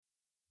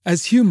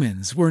As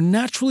humans, we're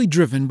naturally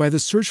driven by the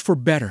search for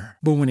better.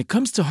 But when it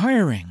comes to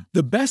hiring,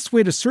 the best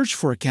way to search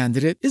for a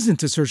candidate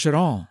isn't to search at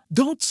all.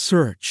 Don't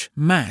search,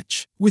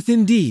 match with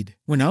Indeed.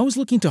 When I was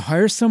looking to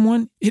hire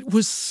someone, it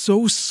was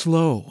so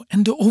slow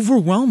and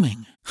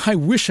overwhelming. I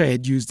wish I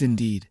had used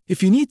Indeed.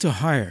 If you need to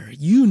hire,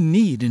 you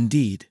need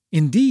Indeed.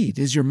 Indeed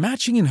is your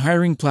matching and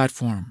hiring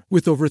platform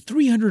with over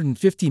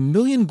 350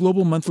 million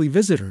global monthly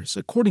visitors,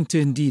 according to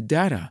Indeed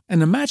data,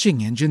 and a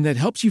matching engine that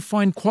helps you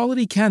find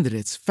quality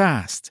candidates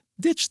fast.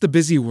 Ditch the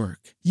busy work.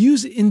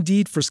 Use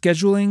Indeed for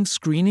scheduling,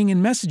 screening,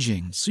 and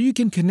messaging so you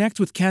can connect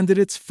with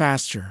candidates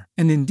faster.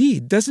 And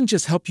Indeed doesn't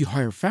just help you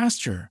hire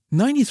faster.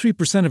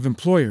 93% of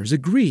employers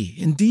agree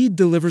Indeed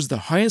delivers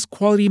the highest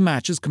quality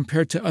matches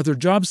compared to other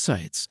job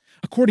sites,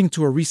 according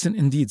to a recent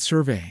Indeed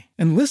survey.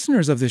 And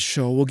listeners of this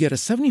show will get a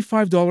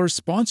 $75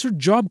 sponsored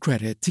job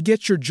credit to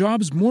get your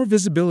jobs more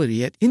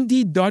visibility at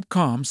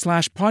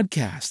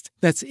Indeed.com/podcast.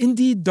 That's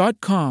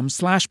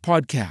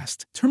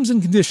Indeed.com/podcast. Terms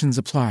and conditions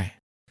apply.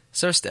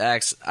 So,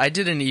 Stax, I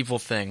did an evil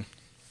thing.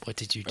 What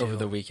did you do? Over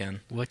the weekend.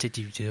 What did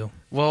you do?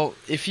 Well,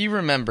 if you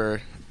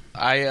remember,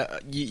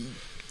 you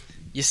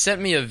sent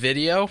me a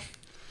video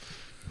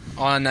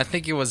on, I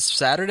think it was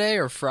Saturday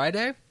or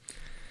Friday,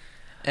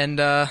 and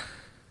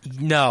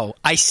No,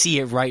 I see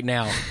it right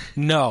now.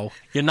 No,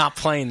 you're not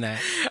playing that.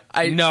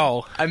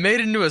 No. I made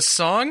it into a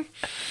song.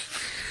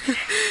 So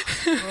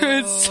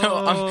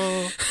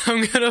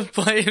I'm gonna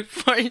play it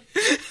for you.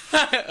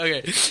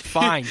 Okay.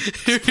 Fine.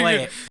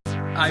 Play it.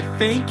 I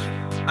think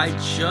I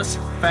just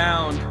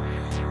found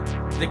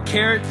the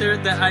character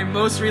that I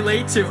most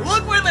relate to.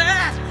 Look where they're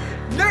at!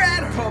 They're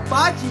at a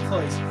hibachi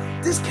place.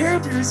 This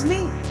character is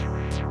me.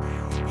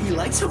 He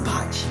likes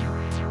hibachi.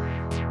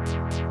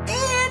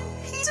 And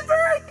he's a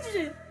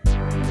virgin.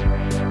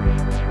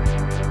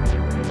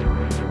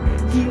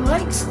 He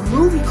likes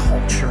movie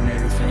culture and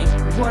everything.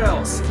 What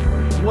else?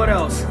 What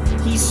else?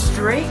 He's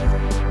straight.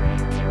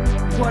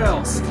 What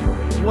else?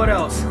 What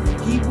else?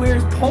 He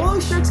wears polo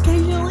shirts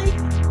occasionally.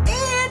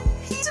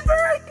 He's a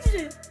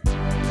virgin!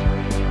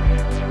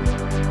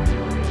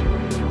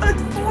 A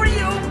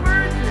 40-year-old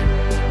virgin!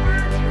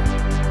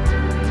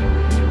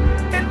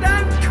 And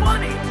I'm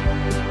 20!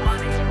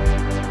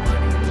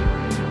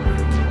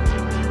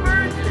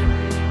 Virgin!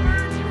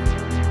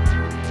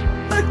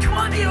 A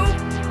 20-year-old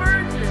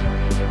virgin!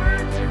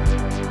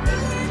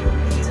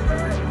 He's a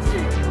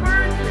virgin!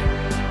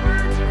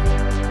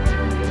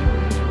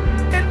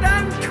 And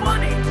I'm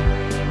 20!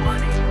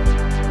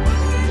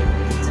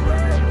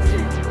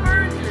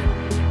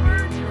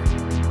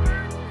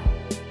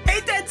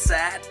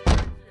 Sad.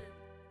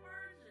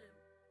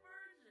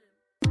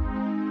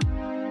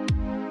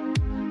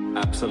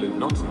 Absolute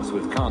Nonsense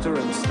with Carter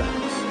and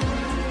Stax.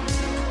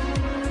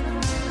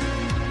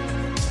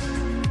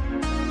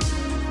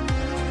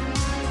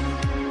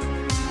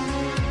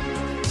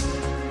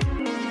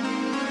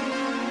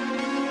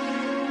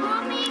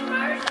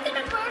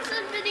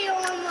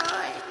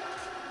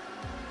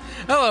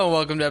 Hello and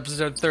welcome to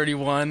episode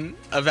 31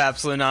 of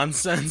Absolute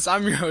Nonsense.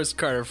 I'm your host,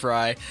 Carter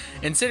Fry,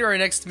 and sitting right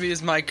next to me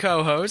is my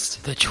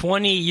co-host, the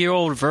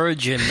 20-year-old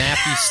virgin,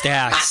 Matthew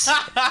Stax.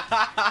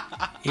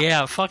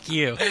 Yeah, fuck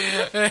you.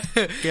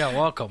 Yeah,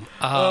 welcome.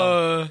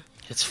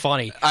 It's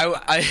funny.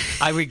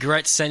 I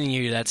regret sending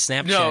you that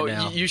Snapchat now.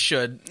 No, you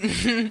should.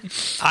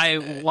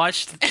 I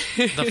watched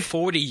the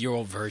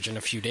 40-year-old version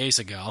a few days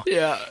ago.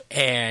 Yeah.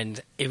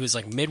 And it was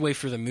like midway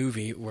through the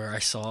movie where I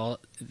saw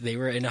they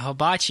were in a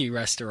hibachi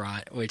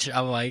restaurant, which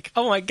I'm like,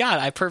 oh my God,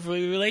 I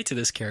perfectly relate to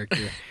this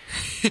character.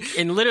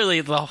 And literally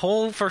the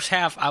whole first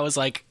half, I was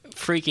like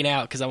freaking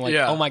out because I'm like,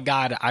 oh my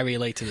God, I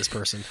relate to this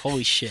person.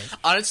 Holy shit.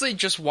 Honestly,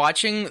 just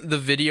watching the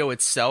video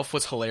itself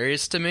was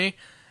hilarious to me.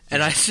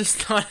 And I just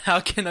thought,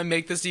 how can I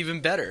make this even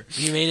better?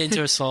 You made it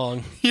into a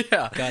song. Yeah.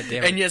 God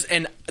damn it. And yes,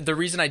 and the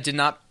reason I did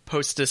not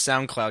post to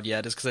SoundCloud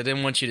yet is because I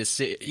didn't want you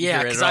to hear it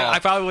Yeah, because I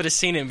probably would have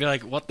seen it and be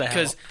like, what the hell?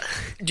 Because,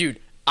 dude,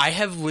 I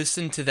have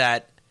listened to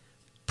that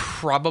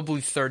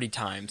probably 30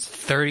 times.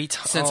 30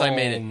 times? Since I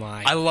made it.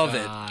 I love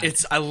God.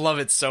 it. I love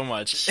it so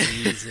much.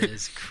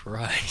 Jesus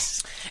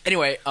Christ.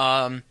 Anyway,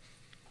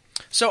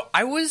 so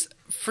I was,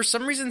 for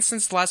some reason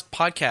since the last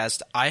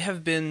podcast, I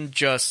have been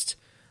just,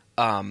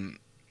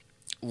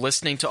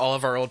 listening to all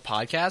of our old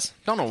podcasts.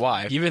 Don't know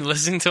why. You've been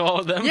listening to all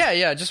of them?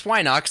 Yeah, just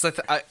why not? Because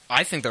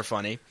I think they're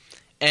funny.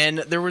 And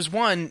there was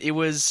one, it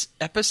was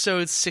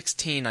episode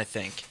 16, I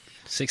think.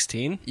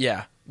 16?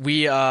 Yeah.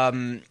 We,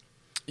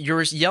 you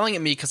were yelling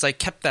at me because I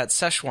kept that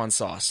Szechuan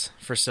sauce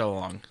for so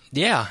long.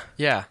 Yeah.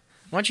 Yeah.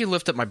 Why don't you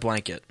lift up my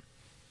blanket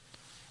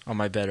on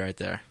my bed right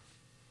there?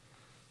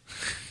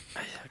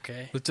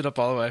 Okay. Lift it up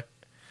all the way.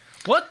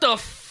 What the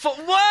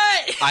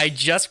what? I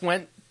just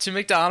went to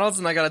McDonald's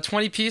and I got a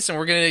 20-piece and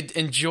we're going to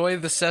enjoy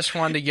the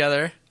Szechuan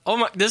together. Oh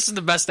my, this is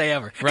the best day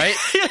ever. Right?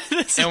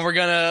 And we're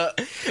gonna...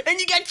 And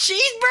you got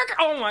cheeseburger?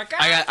 Oh my God.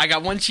 I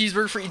got one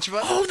cheeseburger for each of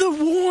us. Oh, the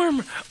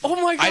warm. Oh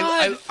my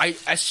God. I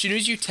as soon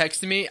as you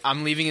texted me,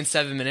 I'm leaving in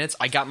 7 minutes,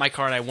 I got my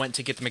car and I went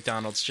to get the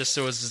McDonald's just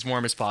so it was as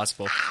warm as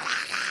possible. Oh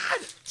my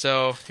God.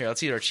 So, here,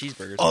 let's eat our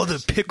cheeseburgers. Oh,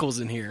 the pickles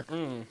in here.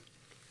 You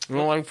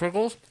don't like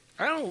pickles?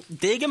 I don't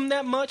dig him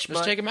that much. Just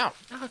but, take him out.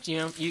 You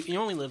know, you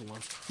only live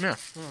once. Yeah.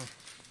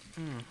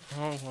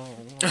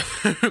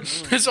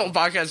 This whole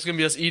podcast is gonna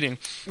be us eating,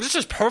 This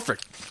is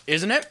perfect.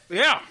 isn't it?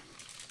 Yeah.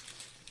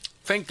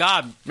 Thank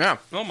God. Yeah.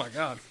 Oh my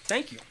God.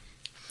 Thank you.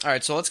 All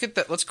right, so let's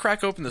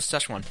crack open the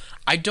Szechuan.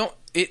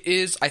 It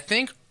is, I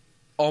think,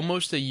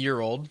 almost a year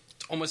old.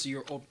 Almost a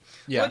year old.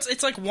 Yeah. Well,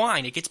 it's like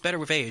wine. It gets better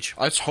with age.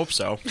 Let's hope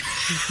so.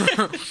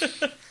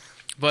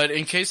 But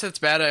in case that's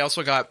bad, I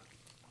also got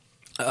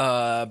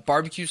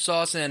barbecue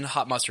sauce and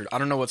hot mustard. I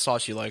don't know what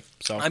sauce you like,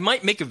 so I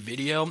might make a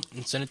video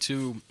and send it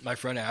to my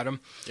friend Adam.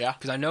 Yeah.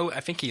 Because I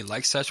think he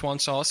likes Szechuan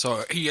sauce,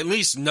 so he at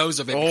least knows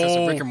of it because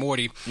of Rick and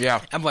Morty.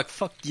 Yeah. I'm like,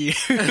 fuck you.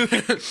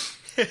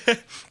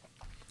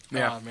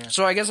 yeah. Oh, man.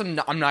 So I guess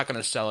I'm not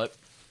gonna sell it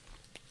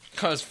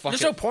because fuck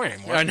There's it. no point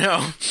anymore. I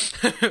know.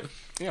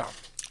 Yeah.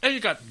 And you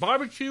got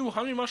barbecue,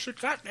 honey mustard.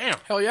 God damn.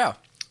 Hell yeah.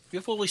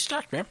 You're fully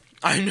stacked, man.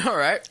 I know,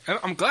 right?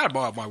 I'm glad I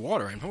bought my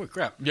water in. Holy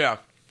crap. Yeah.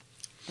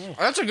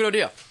 That's a good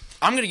idea.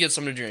 I'm gonna get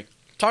something to drink.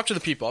 Talk to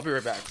the people. I'll be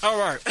right back. All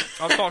right.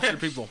 I'll talk to the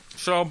people.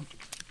 So,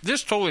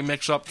 this totally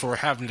makes up for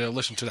having to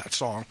listen to that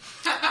song.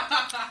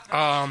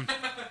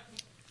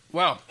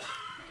 Well,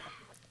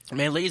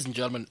 man, ladies and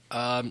gentlemen,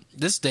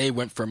 this day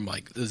went from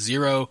like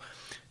 0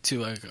 to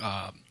like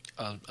a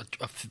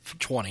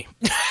 20.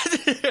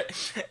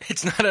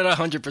 It's not at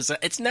 100%.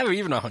 It's never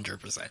even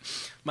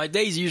 100%. My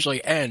days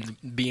usually end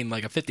being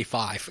like a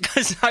 55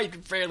 because I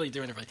barely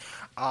do anything.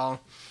 All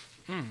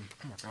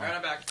right,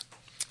 I'm back.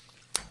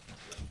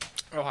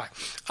 Oh, hi.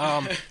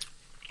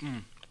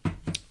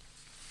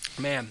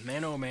 Man,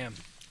 oh man.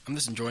 I'm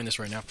just enjoying this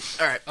right now.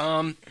 All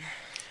right.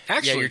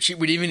 Actually,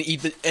 we didn't even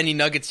eat any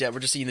nuggets yet. We're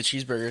just eating the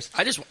cheeseburgers.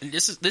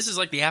 this is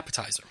like the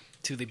appetizer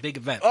to the big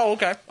event. Oh,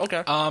 okay.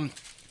 Okay.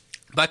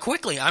 But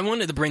quickly, I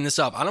wanted to bring this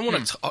up. I don't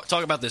want to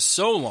talk about this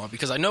so long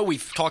because I know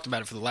we've talked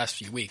about it for the last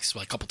few weeks,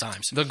 like a couple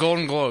times. the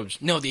Golden Globes.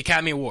 No, the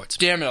Academy Awards.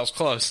 Damn it, I was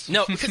close.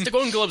 No, because the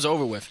Golden Globes are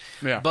over with.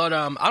 Yeah. But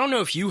I don't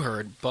know if you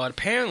heard, but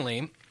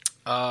apparently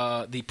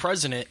the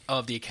president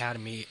of the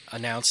Academy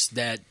announced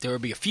that there will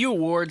be a few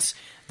awards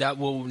that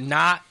will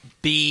not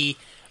be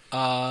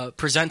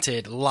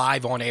presented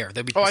live on air.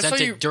 They'll be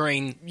presented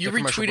during the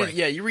commercial break.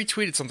 Yeah, you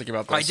retweeted something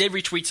about this. I did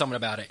retweet something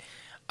about it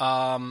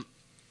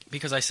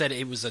because I said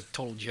it was a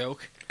total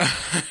joke.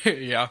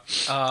 Yeah.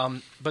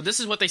 But this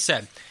is what they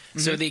said. Mm-hmm.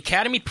 So the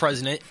Academy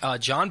president,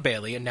 John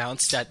Bailey,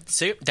 announced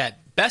that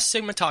best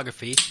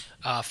cinematography,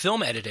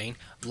 film editing,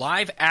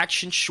 live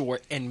action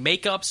short, and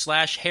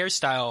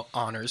makeup/hairstyle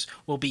honors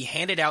will be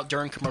handed out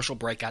during commercial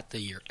break at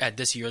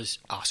this year's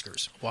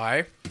Oscars.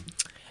 Why?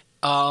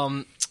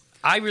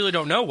 I really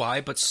don't know why,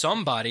 but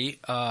somebody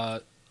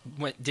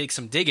did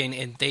some digging,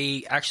 and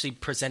they actually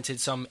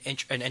presented an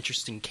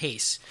interesting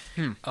case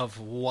of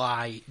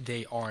why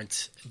they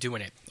aren't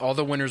doing it. All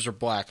the winners are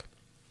black.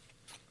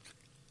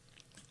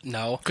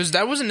 No, Because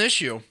that was an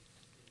issue.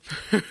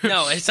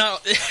 no, it's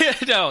not.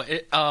 No,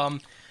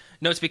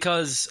 it's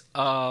because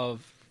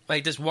of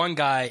like this one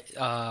guy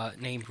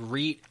named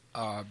Reed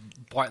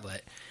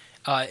Bartlett.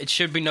 It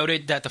should be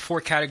noted that the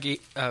four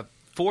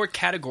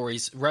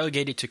categories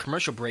relegated to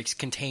commercial breaks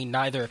contain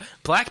neither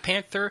Black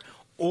Panther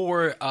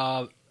or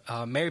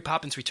Mary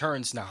Poppins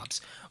Returns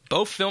knobs.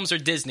 Both films are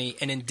Disney,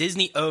 and then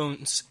Disney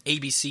owns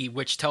ABC,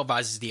 which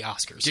televises the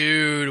Oscars.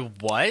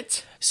 Dude,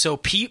 what? So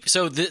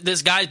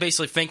this guy's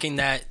basically thinking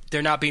that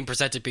they're not being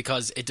presented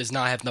because it does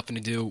not have nothing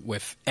to do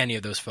with any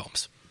of those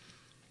films.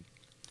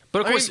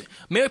 But of course,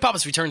 Mary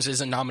Poppins Returns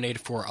isn't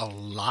nominated for a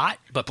lot,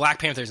 but Black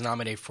Panther is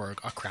nominated for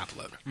a crap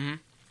load. Mm-hmm.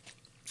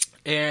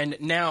 And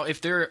now,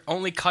 if they're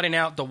only cutting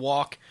out the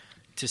walk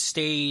to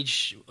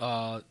stage,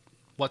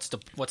 what's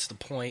the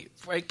point?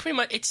 Right, pretty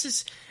much, it's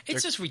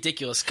just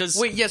ridiculous. Cause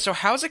Wait, yeah. So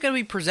how's it going to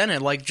be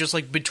presented? Like just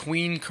like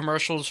between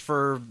commercials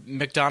for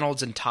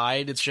McDonald's and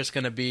Tide, it's just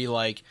going to be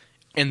like,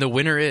 and the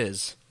winner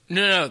is.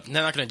 No,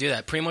 they're not going to do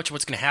that. Pretty much,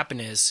 what's going to happen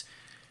is,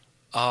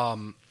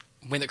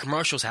 when the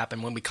commercials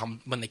happen, when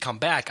they come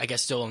back, I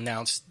guess they'll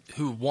announce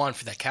who won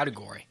for that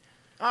category.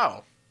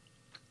 Oh,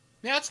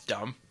 yeah, that's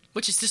dumb.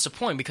 Which is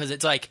disappointing because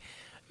it's like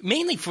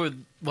mainly for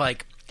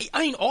like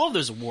all of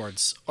those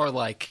awards are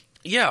like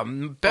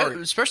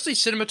especially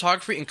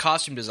cinematography and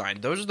costume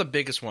design. Those are the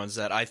biggest ones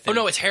that I think.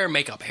 Oh no, it's hair and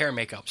makeup.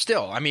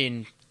 Still, I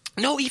mean,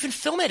 no, even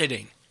film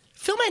editing.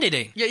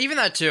 Yeah, even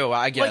that too.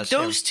 I guess like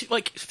those two,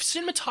 like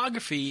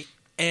cinematography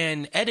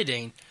and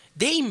editing,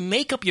 they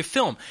make up your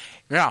film.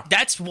 Yeah,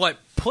 that's what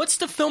puts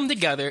the film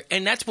together,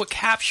 and that's what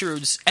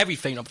captures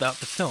everything about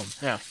the film.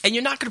 Yeah, and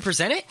you're not going to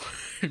present it?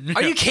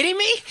 Are you kidding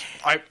me?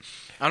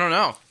 I don't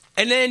know.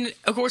 And then,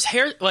 of course,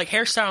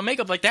 hairstyle and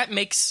makeup, like that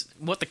makes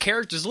what the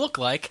characters look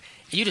like.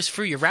 You just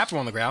threw your wrapper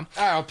on the ground.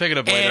 I'll pick it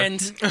up later.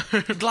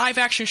 And live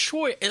action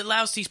short, it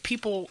allows these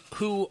people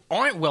who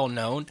aren't well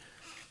known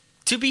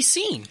to be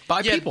seen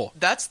by people.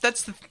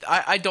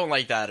 I don't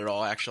like that at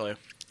all, actually.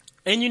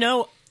 And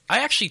I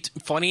actually,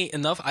 funny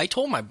enough, I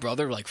told my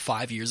brother like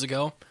 5 years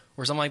ago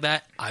or something like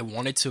that, I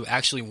wanted to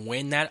actually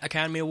win that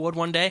Academy Award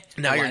one day.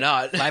 Now you're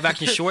not. Live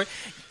action short.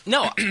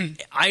 No,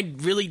 I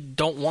really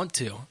don't want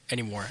to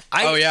anymore.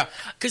 Oh, yeah.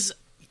 Because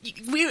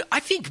I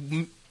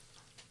think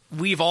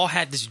we've all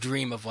had this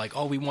dream of like,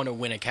 oh, we want to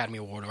win an Academy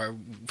Award or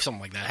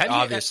something like that. Have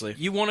Obviously.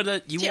 you wanted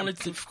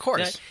to, of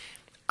course. that?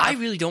 I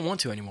really don't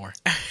want to anymore.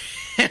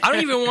 I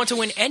don't even want to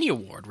win any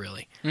award,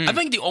 really. I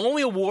think the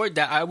only award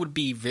that I would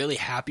be really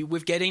happy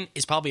with getting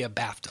is probably a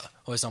BAFTA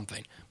or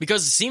something.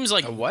 Because it seems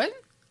like... A what?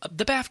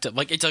 The BAFTA.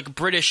 Like, it's like a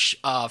British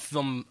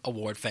film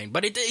award thing.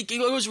 But it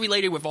was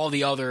related with all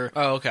the other...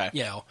 Oh, okay.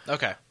 You know.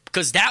 Okay.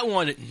 Because that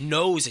one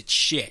knows its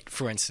shit,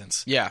 for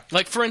instance. Yeah.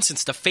 Like, for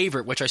instance, The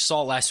Favorite, which I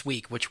saw last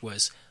week, which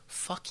was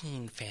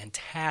fucking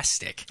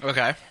fantastic.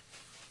 Okay.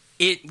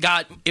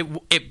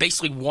 It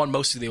basically won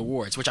most of the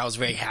awards, which I was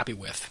very happy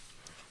with.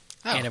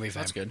 And everything.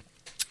 That's good.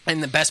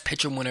 And the Best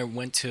Picture winner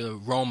went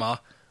to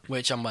Roma,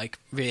 which I'm like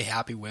really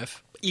happy with,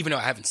 even though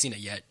I haven't seen it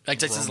yet. Like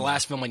this is the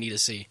last film I need to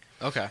see.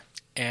 Okay.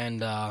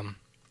 And of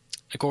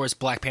course,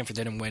 Black Panther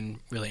didn't win.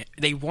 Really,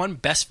 they won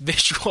Best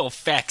Visual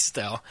Effects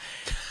though,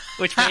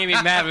 which made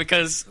me mad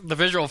because the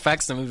visual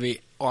effects in the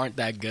movie aren't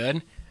that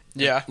good.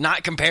 Yeah.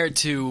 Not compared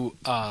to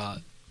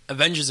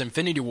Avengers: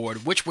 Infinity War,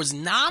 which was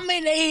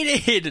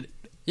nominated.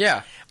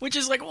 Yeah. Which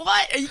is like,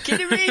 what? Are you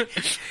kidding me?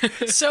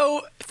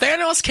 So,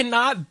 Thanos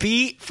cannot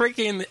beat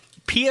freaking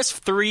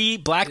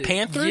PS3 Black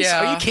Panthers?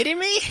 Yeah. Are you kidding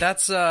me?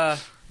 That's, I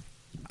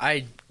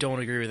don't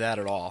agree with that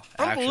at all.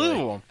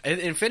 Unbelievable.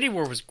 Actually. Infinity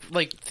War was,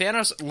 like,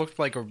 Thanos looked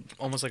like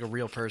almost like a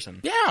real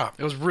person. Yeah.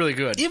 It was really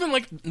good. Even,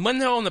 like, when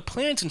they're on the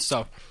plants and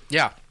stuff.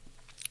 Yeah.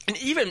 And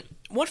even,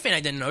 one thing I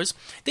didn't notice,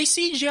 they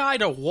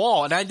CGI'd a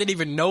wall, and I didn't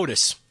even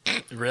notice.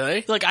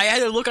 Really? Like, I had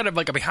to look at it,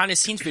 like, a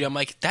behind-the-scenes video. I'm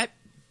like, that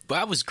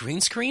was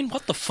green screen?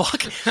 What the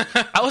fuck?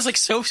 I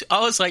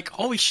was like,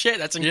 holy shit,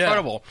 that's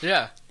incredible.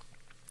 Yeah.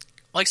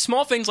 Like,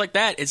 small things like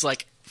that is,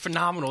 like,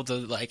 phenomenal to,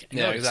 like,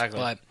 Yeah, notice. exactly.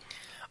 But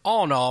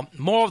all in all,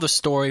 more of the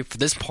story for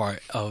this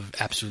part of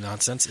Absolute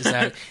Nonsense is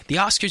that the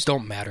Oscars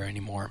don't matter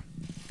anymore.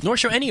 Nor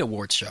show any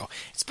awards show.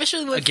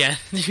 Especially, like, Again.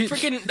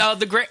 freaking,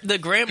 the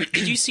Grammy.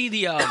 Did you see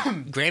the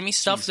Grammy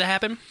stuff that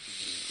happened?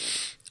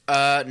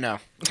 No.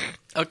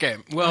 Okay,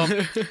 well,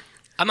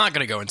 I'm not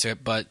going to go into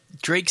it, but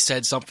Drake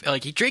said something,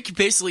 like, Drake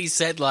basically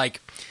said,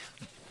 like,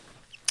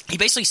 he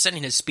basically said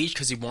in his speech,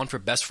 because he won for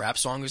Best Rap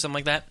Song or something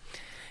like that,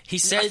 he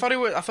said... I thought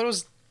it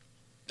was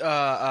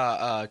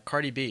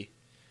Cardi B.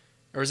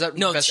 Or was that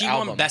no, Best she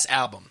Album? won Best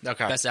Album.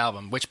 Okay. Best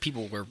Album, which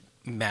people were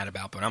mad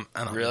about, but I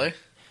don't Really? know.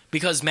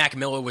 Because Mac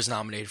Miller was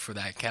nominated for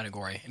that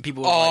category, and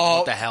people were like,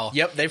 what the hell?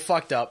 Yep, they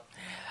fucked up.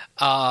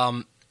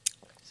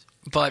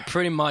 But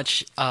pretty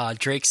much,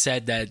 Drake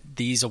said that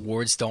these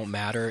awards don't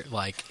matter.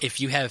 Like, if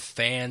you have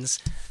fans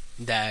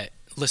that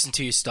listen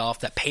to your stuff,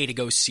 that pay to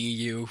go see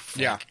you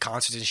for like,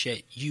 concerts and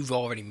shit, you've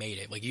already made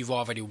it. Like, you've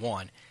already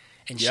won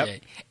and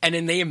shit. And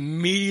then they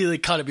immediately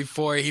cut it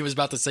before he was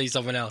about to say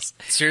something else.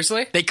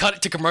 Seriously? They cut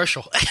it to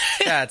commercial.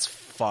 That's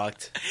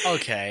fucked.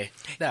 Okay.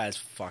 That is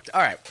fucked.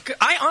 All right.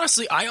 I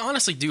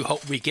honestly do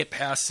hope we get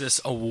past this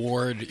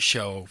award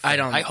show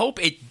thing. I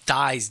hope it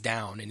dies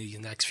down in the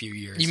next few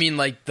years. You mean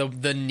like the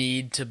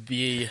need to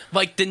be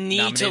like the need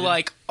nominated? to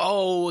like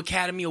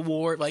Academy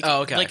Award like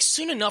like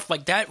soon enough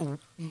like that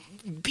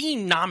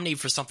being nominated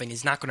for something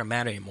is not going to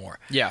matter anymore.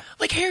 Yeah.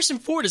 Like Harrison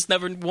Ford has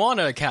never won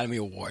an Academy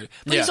Award,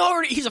 but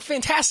Yeah. he's a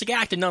fantastic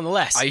actor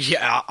nonetheless.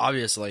 Yeah,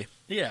 obviously.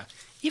 Yeah.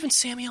 Even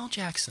Samuel L.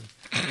 Jackson.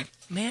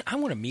 Man, I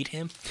want to meet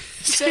him.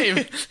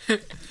 Same. All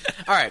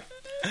right.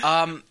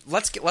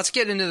 Let's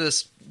get into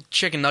this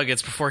chicken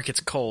nuggets before it gets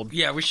cold.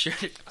 Yeah, we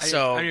should.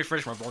 So I need to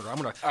finish my burger. I'm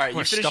gonna. All right, I'm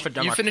gonna stuff it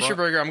down my finish your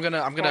throat. burger.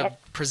 I'm gonna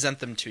present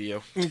them to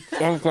you.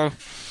 Okay.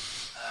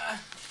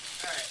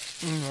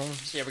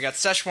 So yeah, we got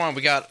Szechuan,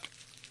 we got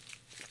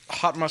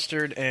hot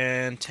mustard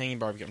and tangy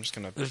barbecue. I'm just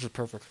gonna This is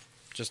perfect.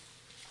 just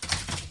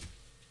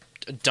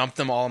dump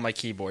them all on my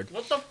keyboard.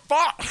 What the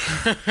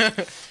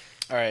fuck?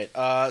 All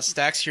right,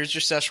 Stacks. Here's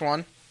your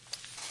Szechuan,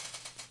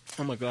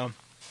 Oh my god.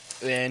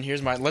 and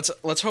here's mine.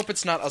 Let's hope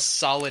it's not a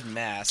solid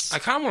mass. I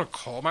kind of want to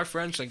call my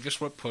friend like, guess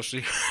what,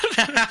 pussy?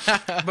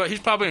 But he's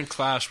probably in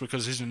class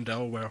because he's in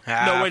Delaware.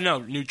 Ah. No, wait, no,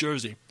 New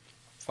Jersey.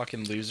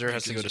 Fucking loser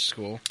has to go to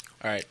school.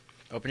 All right,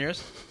 open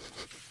yours.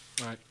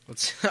 All right.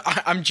 Let's.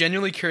 I'm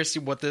genuinely curious to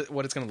see what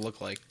it's gonna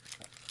look like.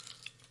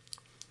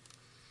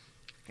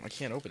 I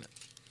can't open it.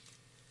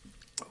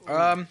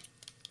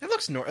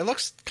 It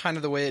looks kind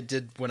of the way it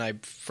did when I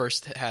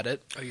first had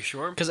it. Are you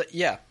sure? Because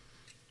yeah,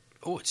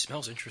 Oh, it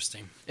smells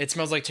interesting. it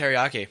smells like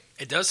teriyaki,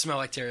 It does smell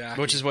like teriyaki.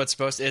 which is what's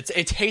supposed to.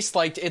 It tastes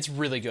like it's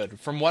really good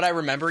from what I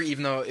remember,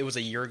 even though it was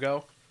a year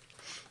ago.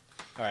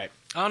 All right.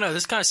 I don't know.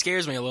 This kind of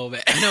scares me a little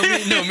bit. No,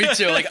 me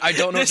too. Like I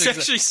don't know. This if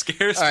actually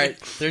scares All me.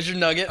 right, there's your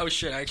nugget. Oh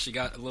shit! I actually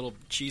got a little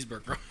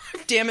cheeseburger.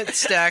 Damn it,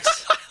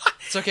 Stacks.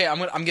 It's okay.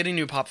 I'm getting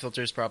new pop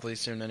filters probably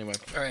soon anyway.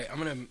 All right, I'm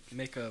gonna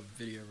make a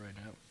video right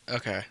now.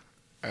 Okay.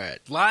 All right.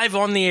 Live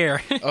on the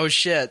air. Oh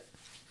shit!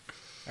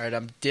 All right,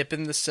 I'm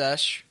dipping the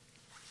sesh.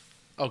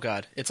 Oh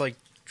god, it's like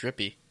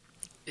drippy.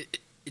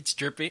 It's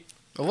drippy.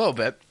 A little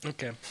bit.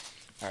 Okay.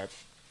 All right.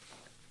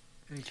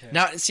 Okay.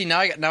 Now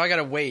I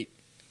gotta wait.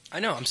 I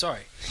know. I'm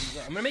sorry.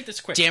 I'm gonna make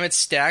this quick. Damn it,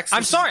 Stacks.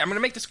 I'm sorry. I'm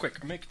gonna make this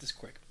quick. Make this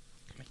quick.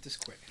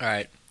 All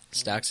right,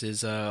 Stacks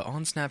is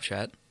on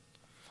Snapchat.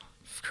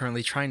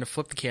 currently trying to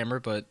flip the camera,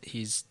 but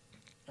he's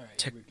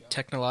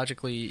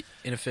technologically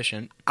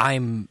inefficient.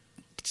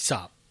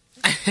 Stop.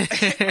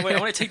 Wait, I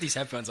want to take these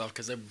headphones off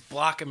because they're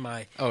blocking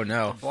my... Oh,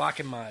 no. They're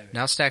blocking my...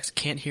 Now Stacks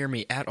can't hear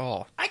me at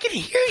all. I can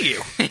hear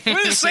you. We're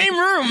in the same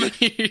room.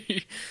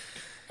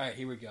 All right,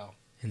 here we go.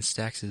 And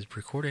Stacks is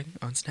recording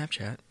on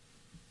Snapchat.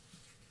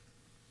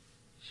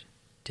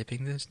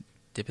 Dipping the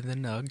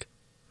nug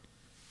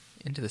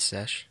into the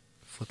sesh,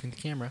 flipping the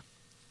camera.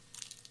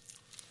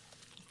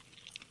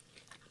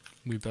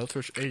 We both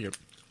ate it.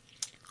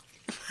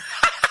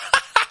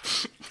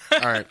 All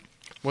right.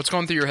 What's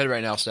going through your head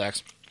right now,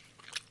 Stacks?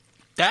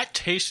 That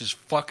taste is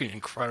fucking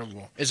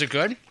incredible. Is it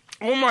good?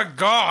 Oh my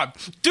god.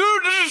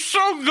 Dude, this is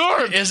so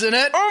good. Isn't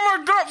it? Oh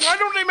my god, why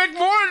don't they make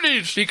more of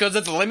these? Because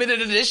it's a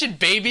limited edition,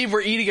 baby.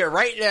 We're eating it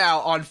right now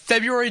on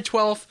February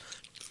 12th,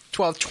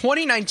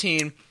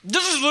 2019.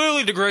 This is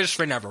literally the greatest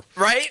thing ever.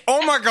 Right?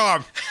 Oh my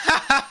god.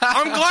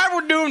 I'm glad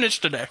we're doing this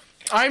today.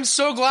 I'm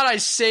so glad I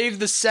saved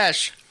the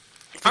sesh.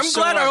 I'm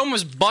glad I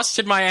almost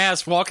busted my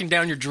ass walking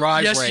down your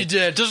driveway. Yes, you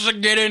did. Just to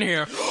get in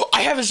here.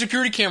 I have a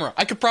security camera.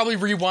 I could probably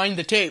rewind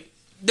the tape.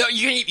 No,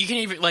 you can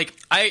even like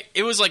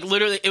it was like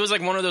literally it was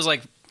like one of those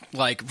like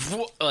Alright,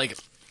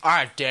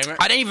 damn it.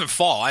 I didn't even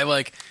fall. I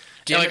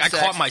Damn it, I Zach.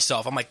 caught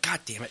myself. I'm like, god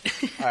damn it.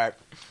 Alright.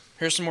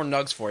 Here's some more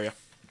nugs for you.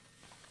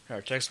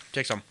 Alright, take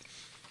some.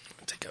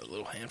 Take a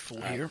little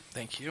handful here.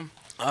 Thank you.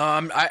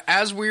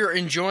 As we're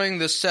enjoying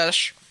this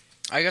sesh,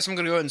 I guess I'm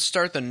gonna go ahead and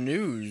start the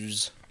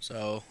news.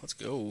 So let's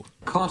go.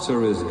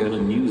 Carter is gonna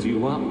news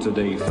you up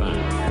today, fam.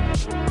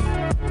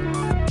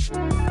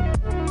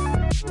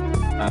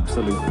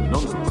 Absolute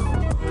nonsense.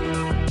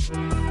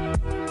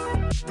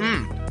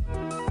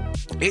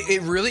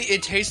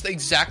 It tastes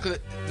exactly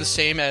the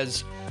same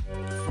as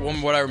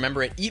from what I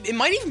remember. It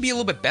might even be a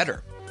little bit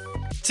better.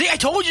 See, I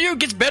told you it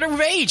gets better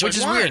with age, Which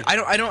is wine. weird.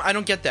 I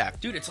don't get that.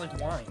 Dude, it's like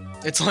wine.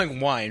 It's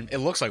like wine. It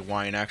looks like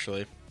wine,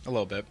 actually. A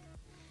little bit.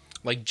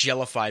 Like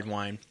jellified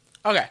wine.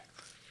 Okay.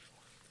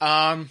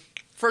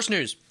 First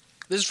news.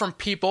 This is from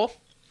People.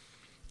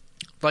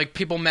 Like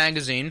People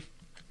Magazine.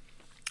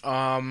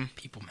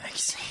 People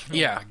Magazine.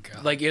 Yeah. Oh my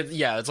God. Like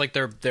it's like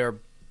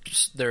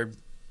their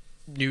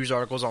news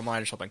articles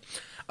online or something.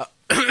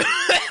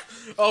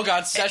 Oh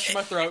god, sesh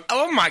my throat.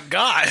 Oh my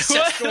god.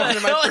 What the going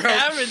in my hell throat.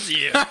 happened to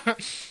you?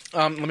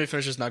 Let me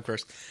finish this nug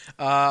first.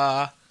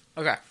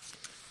 Okay.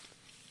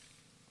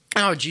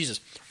 Oh, Jesus.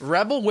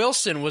 Rebel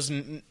Wilson was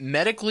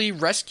medically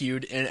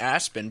rescued in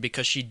Aspen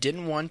because she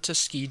didn't want to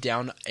ski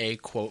down a,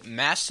 quote,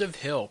 massive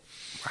hill.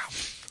 Wow.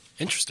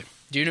 Interesting.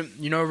 Do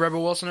you know who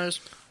Rebel Wilson is?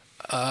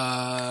 You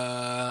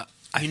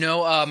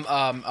know,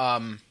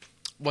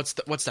 what's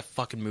the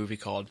fucking movie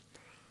called?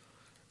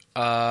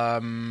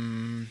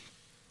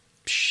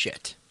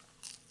 Shit.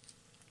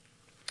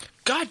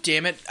 God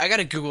damn it. I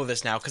gotta Google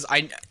this now, because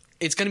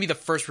it's gonna be the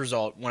first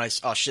result when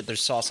oh shit,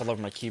 there's sauce all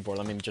over my keyboard.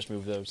 Let me just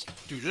move those.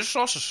 Dude, this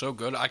sauce is so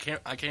good. I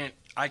can't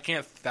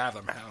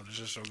fathom how this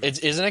is so good.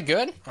 Isn't it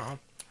good? Uh-huh.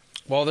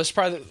 Well, this is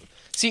probably...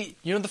 See,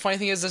 you know the funny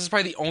thing is, this is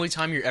probably the only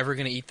time you're ever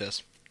gonna eat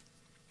this.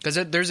 Because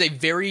there's a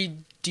very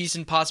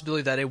decent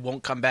possibility that it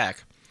won't come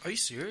back. Are you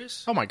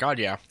serious? Oh my god,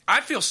 yeah. I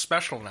feel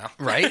special now.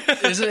 Right?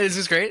 Is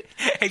this great?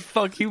 Hey,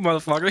 fuck you,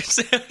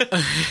 motherfuckers.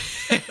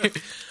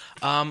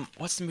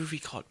 What's the movie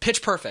called?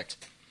 Pitch Perfect.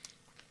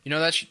 You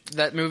know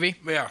that movie?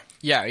 Yeah.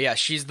 Yeah.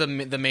 She's the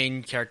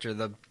main character.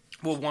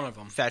 Well, one of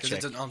them. Fat chick.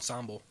 It's an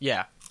ensemble.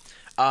 Yeah.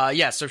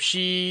 So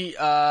she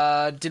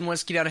didn't want to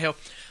ski down a hill.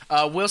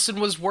 Wilson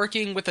was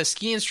working with a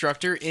ski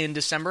instructor in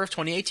December of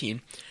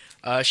 2018.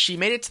 She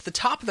made it to the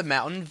top of the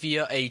mountain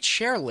via a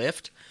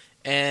chairlift,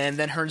 and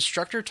then her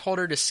instructor told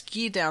her to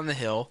ski down the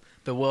hill,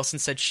 but Wilson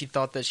said she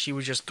thought that she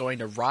was just going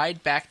to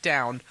ride back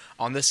down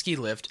on the ski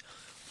lift,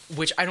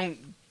 which I don't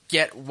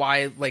get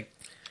why, like,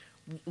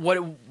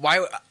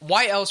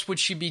 why else would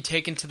she be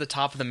taken to the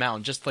top of the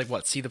mountain? Just, like,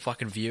 what, see the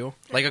fucking view?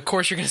 Like, of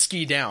course you're going to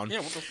ski down.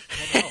 Yeah, what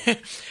the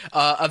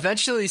hell?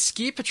 Eventually,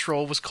 ski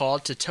patrol was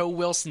called to tow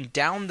Wilson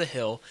down the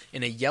hill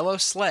in a yellow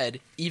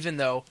sled, even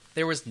though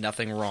there was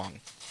nothing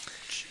wrong.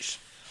 Jeez.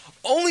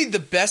 Only the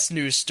best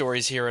news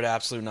stories here at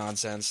Absolute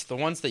Nonsense, the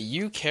ones that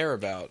you care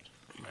about.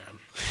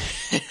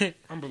 Man.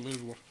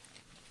 Unbelievable.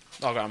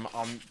 Okay,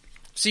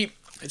 see,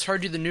 it's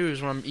hard to do the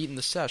news when I'm eating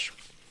the sesh.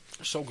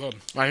 So good.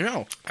 I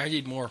know. I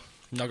need more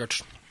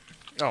nuggets.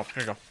 Oh,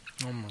 here you go.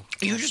 Oh my God.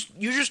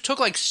 You just took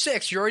like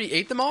 6. You already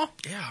ate them all?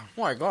 Yeah.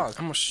 Oh my god.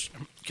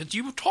 Because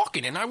you were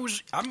talking and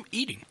I'm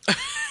eating.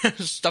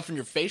 Stuff in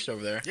your face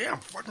over there. Yeah, I'm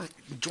fucking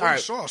enjoying All right.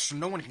 the sauce so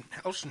no one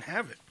else can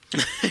have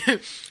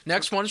it.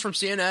 Next one is from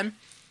CNN.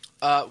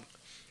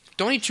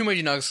 Don't eat too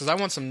many nuggets because I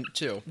want some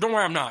too. Don't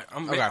worry, I'm not.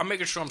 I'm Okay.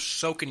 making sure I'm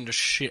soaking the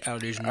shit out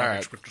of these All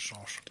nuggets right. with the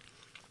sauce.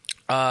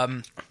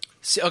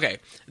 Okay,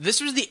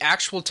 this was the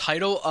actual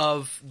title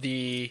of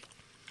the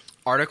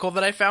article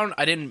that I found.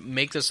 I didn't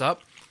make this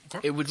up.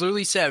 Okay. It would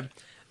literally said,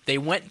 they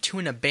went to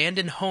an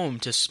abandoned home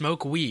to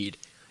smoke weed.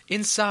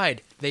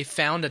 Inside, they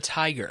found a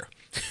tiger.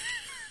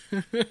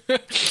 Oh,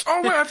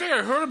 wait, I think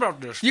I heard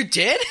about this. You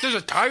did? There's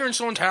a tiger in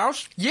someone's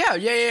house?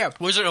 Yeah.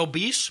 Was it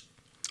obese?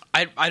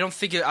 I don't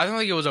think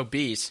it was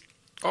obese.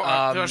 Oh,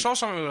 I saw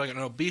something like an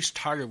obese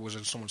tiger was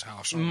in someone's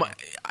house. It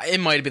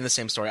might have been the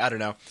same story. I don't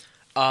know.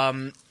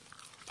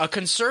 A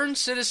concerned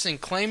citizen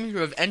claimed to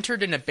have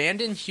entered an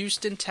abandoned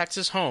Houston,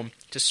 Texas home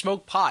to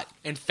smoke pot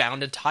and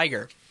found a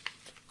tiger.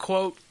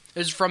 Quote,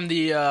 this is from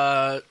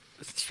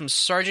from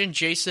Sergeant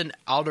Jason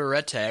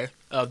Alderete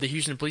of the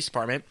Houston Police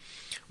Department.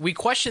 We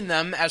questioned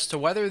them as to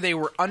whether they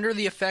were under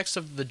the effects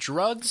of the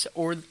drugs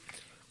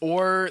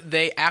or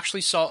they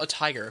actually saw a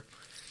tiger.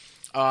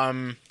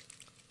 So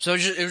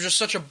it was just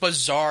such a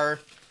bizarre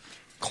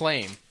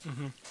claim.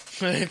 Mm-hmm.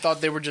 They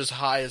thought they were just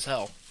high as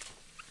hell.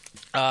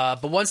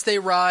 But once they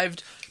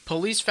arrived,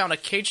 police found a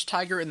caged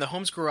tiger in the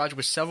home's garage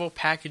with several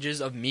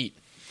packages of meat.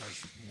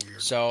 That's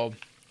weird. So,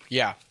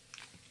 yeah.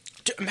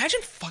 Dude, imagine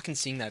fucking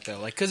seeing that, though.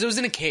 Like, because it was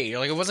in a cage.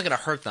 Like, it wasn't going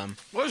to hurt them.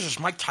 What is this,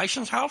 Mike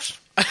Tyson's house?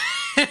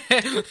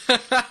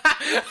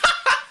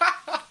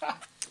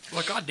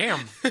 Well,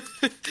 goddamn.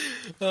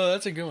 Oh,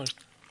 that's a good one.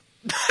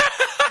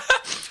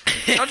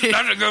 That's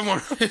a good one.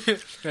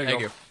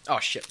 Thank you. Oh,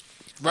 shit.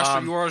 Rest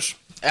of yours.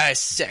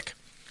 Sick.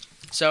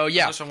 So,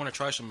 yeah. Unless I want to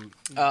try some.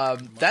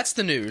 That's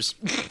the news.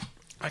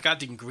 I got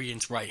the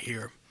ingredients right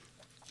here.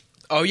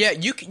 Oh, yeah.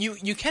 You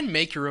can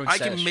make your own I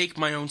can make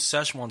my own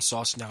Szechuan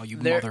sauce now, you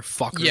They're-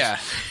 motherfuckers. Yeah.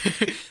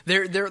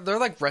 they're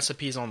like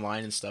recipes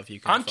online and stuff you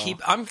can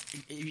follow.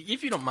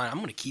 If you don't mind, I'm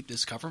going to keep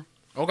this cover.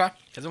 Okay.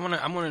 Because I'm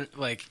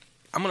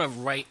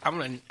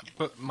gonna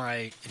put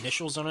my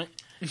initials on it,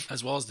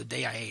 as well as the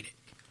day I ate it.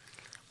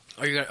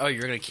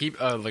 You're gonna keep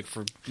like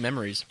for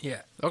memories.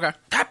 Yeah. Okay.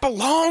 That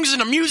belongs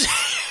in a museum.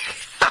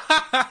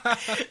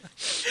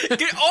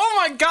 Oh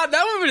my god,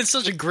 that would have been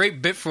such a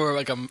great bit for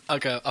like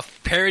a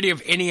parody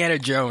of Indiana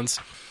Jones.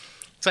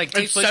 It's like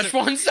It's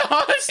Szechuan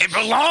sauce. It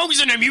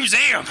belongs in a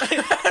museum.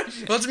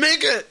 Let's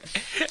make it,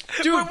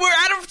 dude. We're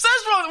out of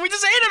Szechuan. We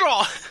just ate it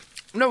all.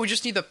 No, we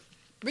just need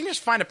we can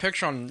just find a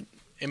picture on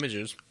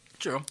images.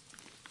 True.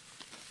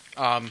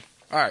 All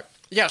right.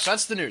 Yeah, so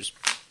that's the news.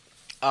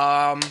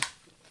 Oh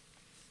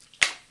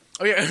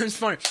yeah, it's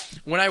funny.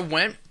 When I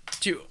went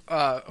to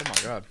oh my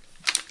god.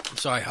 I'm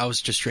sorry, I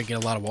was just drinking a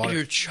lot of water.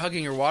 You're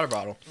chugging your water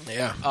bottle.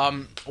 Yeah.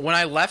 When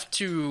I left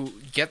to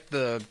get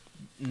the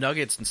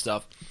nuggets and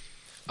stuff,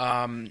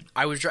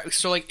 I was driving.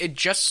 So like it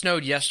just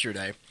snowed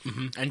yesterday,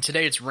 and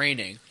today it's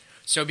raining.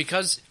 So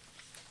because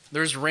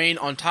there's rain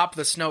on top of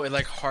the snow, it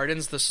like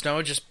hardens the snow.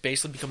 It just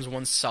basically becomes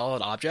one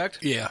solid object.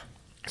 Yeah.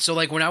 So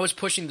like when I was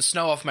pushing the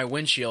snow off my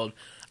windshield,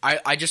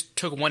 I just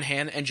took one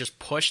hand and just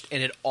pushed,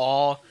 and it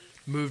all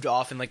moved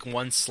off in like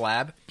one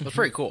slab. It was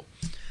pretty cool.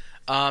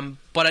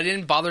 But I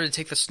didn't bother to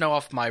take the snow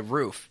off my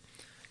roof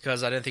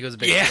because I didn't think it was a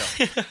big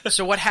deal.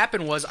 So what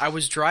happened was I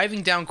was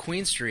driving down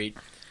Queen Street,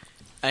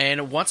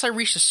 and once I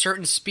reached a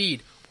certain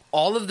speed,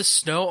 all of the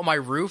snow on my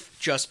roof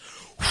just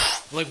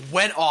like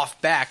went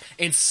off back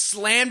and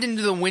slammed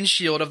into the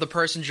windshield of the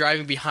person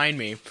driving behind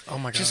me. Oh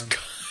my god. Just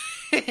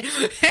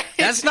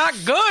That's not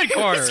good,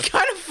 Carter. It's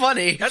kind of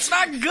funny. That's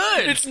not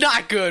good. It's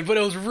not good, but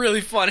it was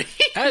really funny.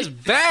 That's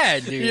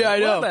bad, dude. Yeah, I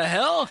know. What the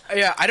hell?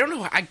 Yeah, I don't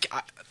know.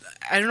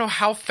 I don't know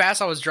how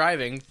fast I was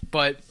driving,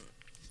 but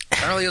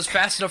apparently it was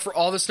fast enough for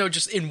all the snow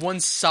just in one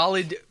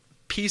solid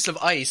piece of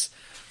ice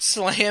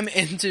slam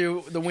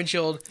into the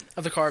windshield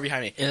of the car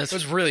behind me. Yeah, it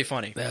was really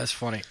funny. That's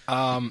funny.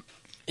 Yeah,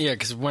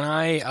 because when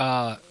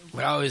I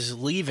was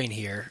leaving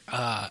here,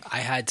 I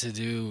had to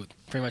do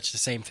pretty much the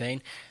same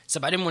thing.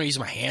 Except I didn't want to use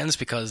my hands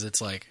because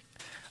it's like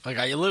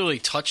I literally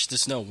touched the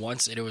snow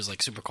once and it was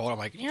like super cold. I'm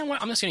like, you know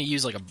what? I'm just gonna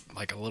use like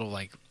a little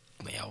like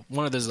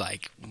one of those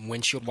like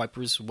windshield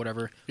wipers,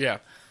 whatever. Yeah.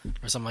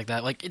 Or something like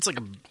that. Like it's like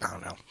I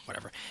don't know,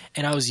 whatever.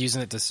 And I was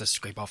using it just to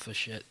scrape off the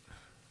shit.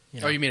 You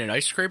know? Oh, you mean an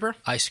ice scraper?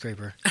 Ice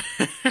scraper.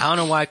 I don't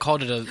know why I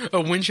called it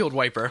a windshield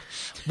wiper.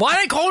 Why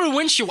did I call it a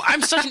windshield?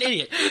 I'm such an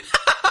idiot.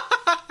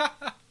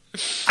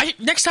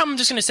 Next time I'm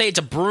just gonna say it's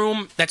a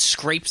broom that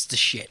scrapes the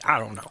shit. I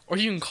don't know. Or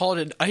you can call it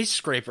an ice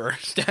scraper,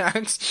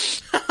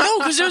 Stacks. No,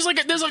 because there's like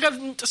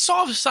a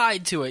soft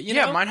side to it. You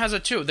know? Mine has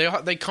it too.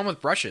 They come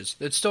with brushes.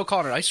 It's still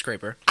called an ice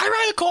scraper. I'd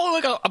rather call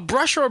it like a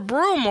brush or a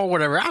broom or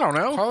whatever. I don't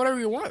know. Call it whatever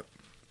you want.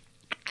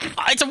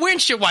 It's a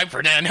windshield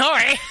wiper then. All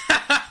right.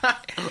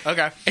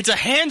 Okay. It's a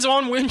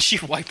hands-on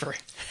windshield wiper.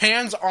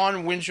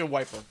 Hands-on windshield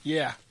wiper.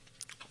 Yeah.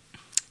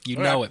 You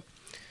know it.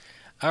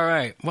 All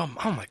right. Well,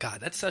 oh my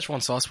god, that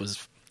Szechuan sauce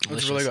was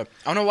delicious. It's really good.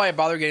 I don't know why I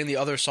bother getting the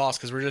other sauce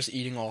because we're just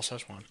eating all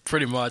Szechuan.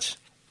 Pretty much.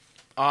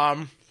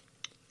 Oh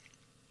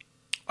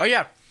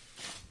yeah,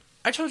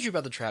 I told you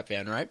about the trap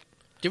van, right?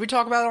 Did we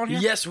talk about it on here?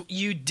 Yes,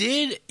 you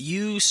did.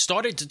 You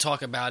started to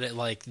talk about it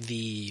like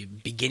the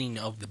beginning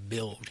of the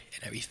build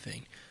and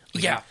everything.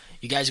 Like, yeah.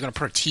 You guys are going to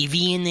put a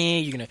TV in there.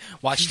 You're going to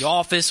watch The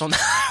Office on the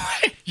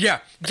highway. Yeah,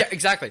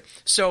 exactly.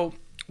 So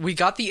we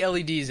got the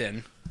LEDs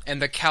in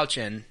and the couch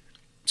in.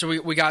 So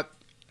we got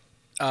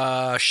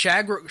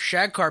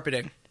shag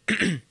carpeting,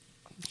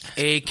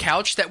 a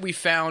couch that we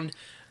found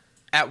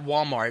at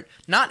Walmart,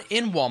 not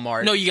in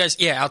Walmart. No, you guys,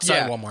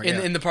 outside Walmart.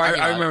 In the parking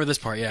lot. I remember this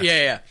part, yeah.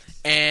 Yeah.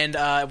 And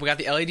we got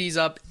the LEDs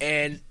up,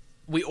 and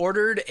we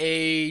ordered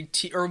we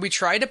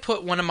tried to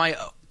put one of my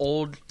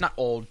not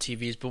old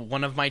TVs, but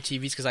one of my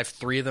TVs, because I have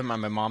 3 of them at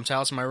my mom's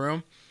house in my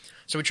room.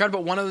 So we tried to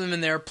put one of them in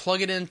there,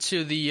 plug it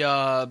into the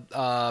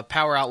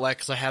power outlet,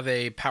 because I have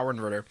a power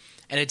inverter,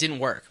 and it didn't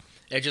work.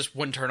 It just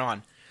wouldn't turn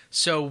on.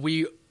 So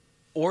we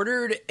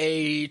ordered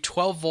a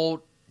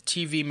 12-volt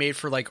TV made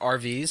for, like,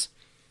 RVs.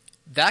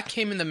 That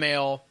came in the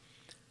mail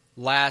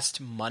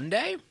last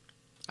Monday,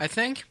 I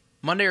think.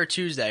 Monday or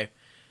Tuesday.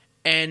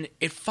 And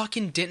it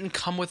fucking didn't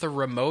come with a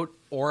remote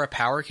or a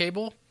power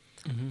cable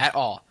at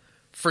all.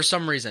 For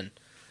some reason.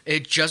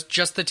 It just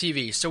the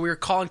TV. So we were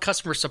calling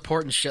customer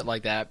support and shit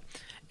like that.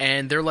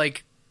 And they're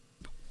like,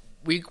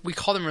 we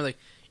called them, we're like,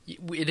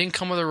 it didn't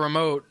come with a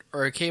remote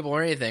or a cable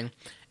or anything.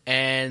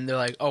 And they're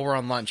like, oh, we're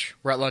on lunch.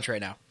 We're at lunch right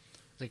now.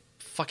 Like,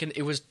 fucking,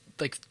 it was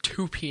like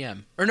 2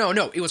 p.m. Or no,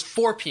 it was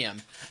 4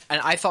 p.m.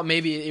 And I thought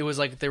maybe it was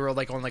like they were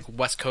like on like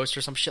West Coast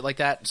or some shit like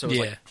that. So it was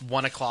like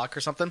 1 o'clock or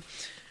something.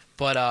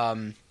 But,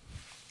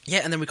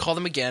 yeah, and then we call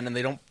them again and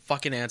they don't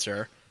fucking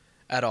answer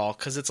at all.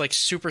 Because it's like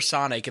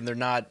supersonic and they're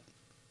not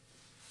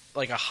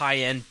like a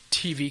high-end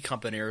TV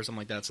company or something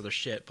like that. So they're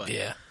shit, but...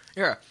 Yeah.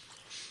 Yeah.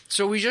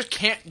 So we just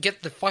can't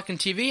get the fucking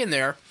TV in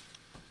there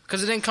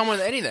because it didn't come with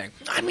anything.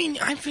 I mean,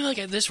 I feel like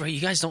at this rate, you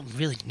guys don't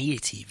really need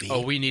a TV. Oh,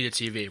 we need a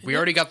TV. We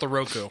already got the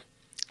Roku.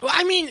 Well,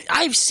 I mean,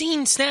 I've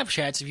seen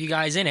Snapchats of you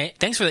guys in it.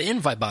 Thanks for the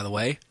invite, by the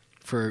way.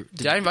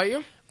 Did I invite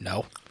you?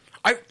 No.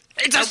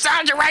 It's a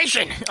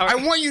saturation. I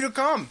want you to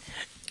come.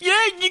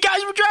 Yeah, you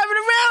guys were driving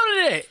around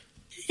in it.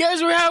 You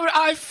guys were having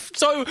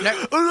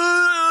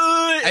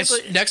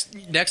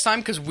next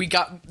time, because we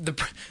got the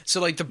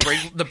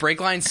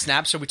brake line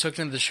snapped, so we took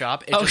it into the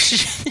shop.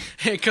 Shit!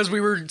 Because we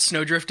were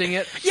snow drifting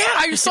it. Yeah,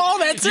 I saw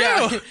that too.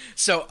 Yeah.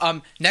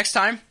 So next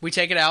time we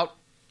take it out,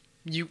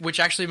 which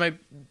actually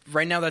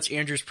right now that's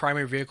Andrew's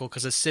primary vehicle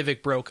because the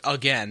Civic broke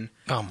again.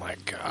 Oh my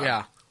god.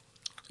 Yeah,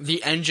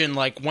 the engine,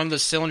 like one of the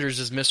cylinders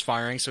is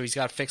misfiring, so he's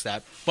got to fix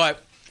that.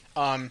 But.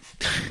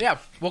 Yeah,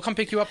 we'll come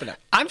pick you up in it.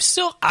 I'm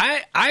still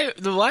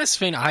the last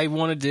thing I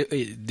want to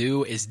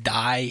do is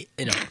die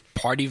in a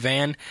party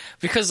van,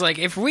 because like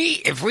if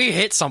we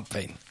hit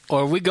something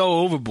or we go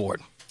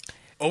overboard,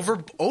 over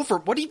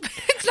what do you?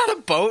 It's not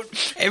a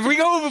boat. If we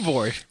go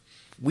overboard,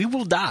 we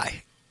will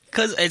die,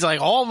 because it's like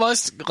all of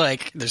us,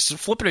 like there's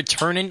flipping and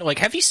turning. Like,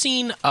 have you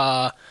seen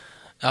The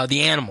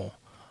Animal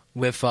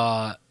with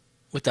that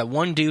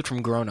one dude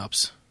from Grown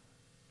Ups?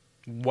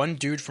 One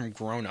dude from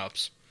Grown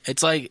Ups.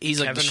 It's like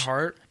he's Kevin like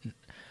Hart.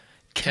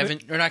 Kevin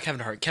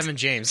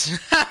James.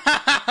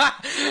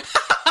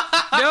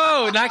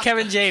 No, not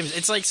Kevin James.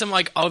 It's like some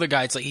like other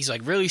guy. It's like he's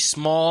like really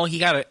small. He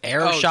got an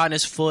arrow shot in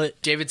his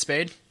foot. David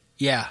Spade.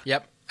 Yeah.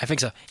 Yep. I think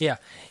so. Yeah.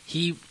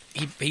 He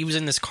was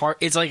in this car.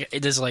 It's like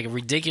this like a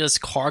ridiculous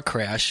car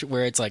crash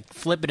where it's like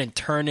flipping and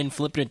turning.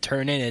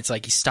 And it's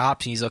like he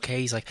stops and he's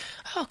okay. He's like,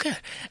 oh, good.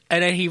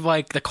 And then he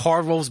like the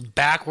car rolls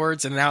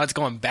backwards and now it's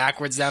going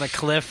backwards down a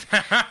cliff.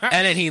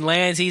 And then he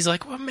lands. He's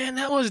like, well, man,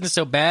 that wasn't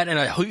so bad. And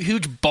a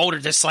huge boulder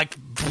just like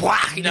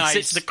whack, and nice.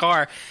 hits the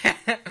car.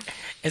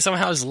 And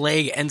somehow his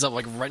leg ends up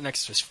like right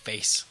next to his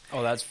face.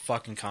 Oh, that's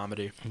fucking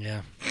comedy.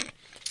 Yeah.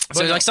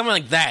 So like something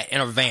like that in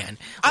a van.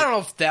 I don't know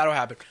if that'll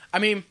happen. I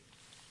mean.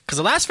 Because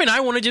the last thing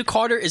I want to do,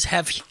 Carter, is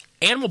have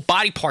animal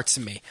body parts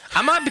in me.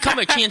 I might become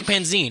a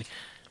chimpanzee.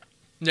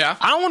 Yeah.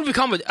 I don't want to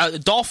become a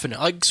dolphin,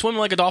 like swimming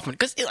like a dolphin,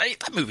 because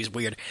that movie's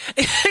weird.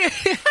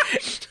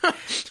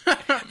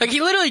 Like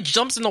he literally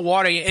jumps in the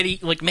water and he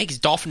like makes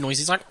dolphin noise.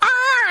 He's like,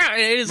 ah!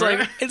 And it's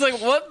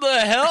like, what the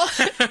hell?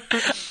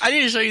 I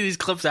need to show you these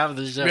clips after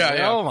the show. Yeah,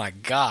 yeah. Oh my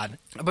god!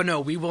 But no,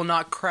 we will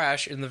not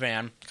crash in the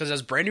van because it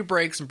has brand new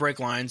brakes and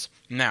brake lines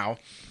now,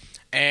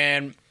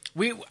 and.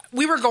 We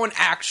were going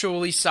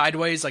actually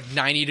sideways, like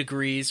 90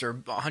 degrees or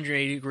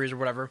 180 degrees or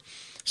whatever,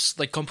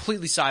 like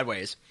completely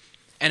sideways,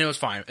 and it was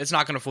fine. It's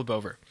not going to flip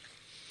over.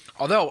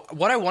 Although,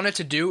 what I wanted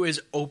to do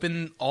is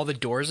open all the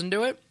doors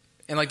into it,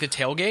 and like the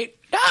tailgate.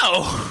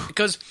 No!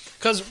 Because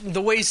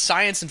the way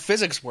science and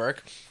physics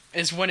work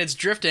is when it's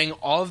drifting,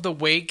 all of the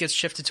weight gets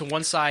shifted to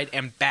one side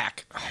and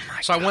back. Oh my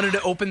god. So I wanted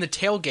to open the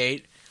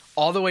tailgate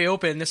all the way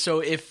open,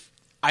 so if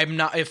I'm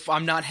not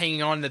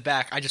hanging on in the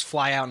back, I just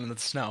fly out into the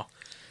snow.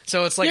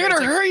 So it's like you're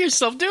gonna hurt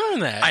yourself doing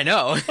that. I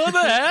know. What the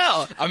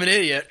hell? I'm an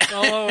idiot.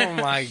 Oh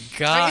my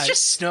god! I mean, it's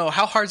just snow.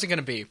 How hard is it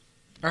gonna be?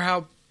 Or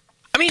how?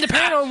 I mean,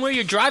 depending on where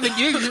you're driving,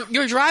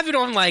 you're driving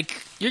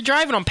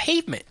on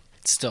pavement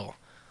still.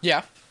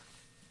 Yeah.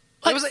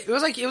 Like,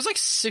 It was like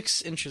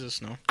 6 inches of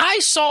snow. I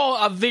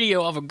saw a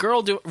video of a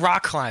girl do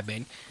rock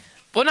climbing.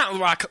 Well, not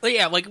rock.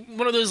 Yeah, like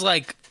one of those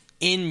like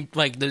in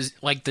like those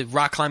like the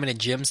rock climbing in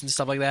gyms and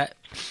stuff like that.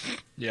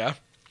 Yeah.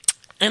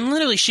 And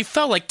literally, she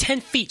fell like 10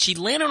 feet. She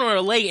landed on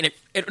her leg,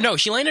 and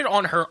she landed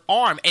on her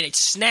arm, and it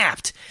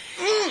snapped.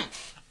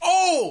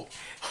 Oh!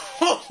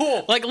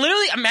 Like,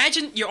 literally,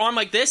 imagine your arm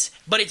like this,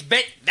 but it's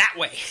bent that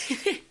way.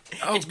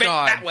 Oh, it's bent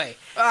God. that way.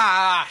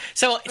 Ah!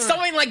 So,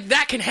 something like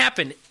that can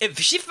happen. If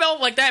she fell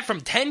like that from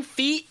 10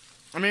 feet,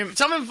 I mean,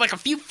 Something like a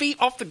few feet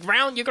off the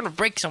ground, you're gonna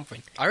break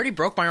something. I already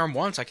broke my arm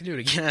once. I can do it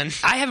again.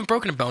 I haven't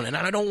broken a bone, and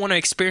I don't want to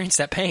experience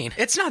that pain.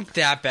 It's not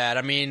that bad.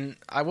 I mean,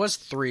 I was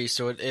 3,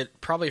 so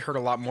it probably hurt a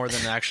lot more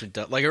than it actually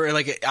does. Like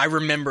I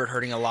remember it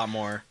hurting a lot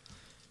more.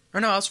 Or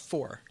no, I was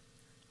 4.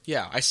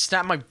 Yeah, I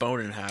snapped my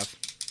bone in half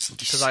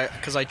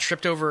because I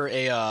tripped over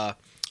a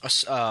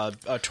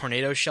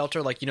tornado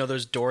shelter, like, you know,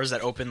 those doors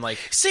that open like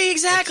See,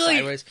 exactly. like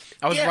sideways.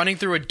 I was Yeah. running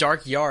through a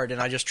dark yard and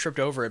I just tripped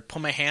over it,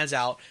 put my hands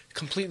out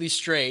completely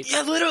straight.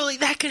 Yeah, literally,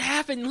 that could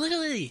happen.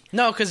 Literally.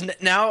 No, because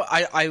now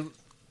I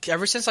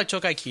ever since I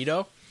took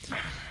Aikido,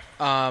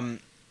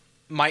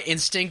 my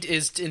instinct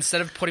is to,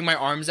 instead of putting my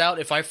arms out,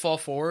 if I fall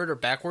forward or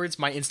backwards,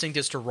 my instinct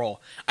is to roll.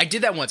 I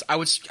did that once. I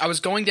was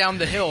going down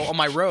the hill on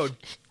my road,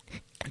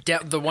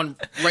 the one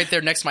right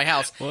there next to my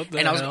house, What the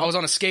and I hell? was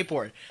on a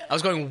skateboard. I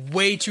was going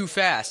way too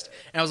fast,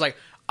 and I was like,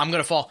 I'm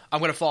gonna fall,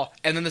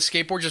 and then the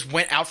skateboard just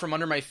went out from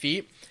under my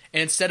feet,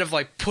 and instead of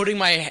like putting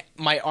my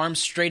arms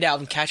straight out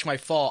and catching my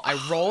fall, I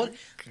rolled.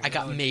 I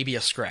got maybe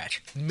a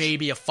scratch,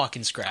 maybe a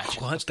fucking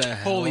scratch. What the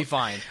Totally hell?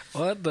 fine.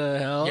 What the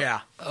hell? Yeah.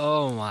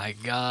 Oh my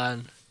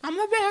god. I'm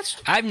the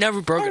best. I've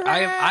never broken.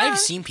 I've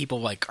seen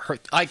people like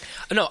hurt. Like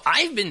no,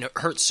 I've been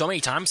hurt so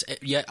many times.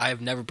 Yet I've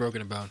never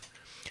broken a bone.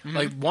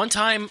 Like one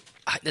time,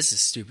 this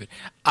is stupid.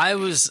 It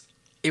was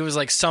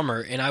like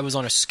summer, and I was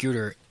on a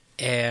scooter,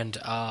 and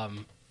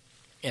I'm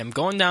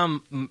going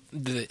down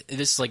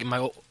this like in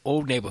my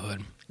old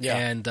neighborhood, Yeah.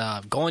 and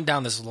going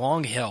down this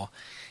long hill,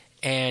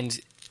 and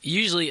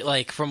usually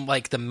like from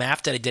like the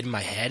map that I did in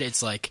my head,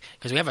 it's like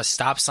because we have a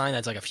stop sign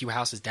that's like a few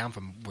houses down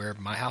from where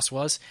my house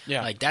was.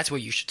 Yeah. Like that's where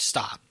you should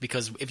stop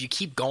because if you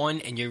keep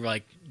going and you're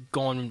like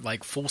going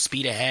like full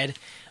speed ahead,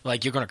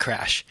 like you're gonna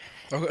crash.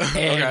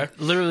 Okay. And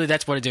literally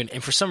that's what I did.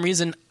 And for some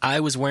reason, I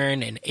was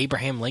wearing an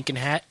Abraham Lincoln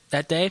hat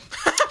that day.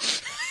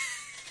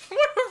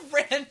 What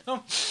a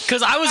random.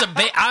 Because I was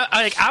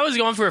I was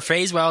going through a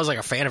phase where I was like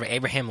a fan of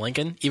Abraham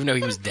Lincoln, even though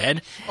he was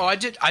dead. Oh, I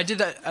did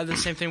that the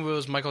same thing with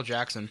was Michael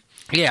Jackson.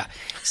 Yeah.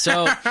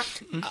 So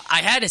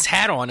I had his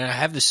hat on, and I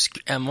have this.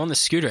 I'm on the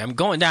scooter. I'm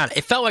going down.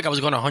 It felt like I was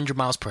going 100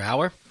 miles per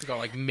hour. I got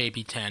like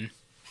maybe 10.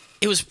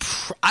 It was.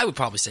 I would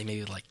probably say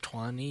maybe like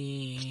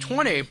 20.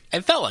 20?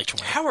 It felt like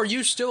 20. How are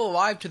you still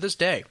alive to this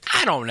day?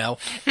 I don't know.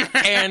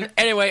 And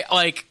anyway,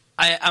 like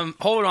I'm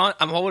holding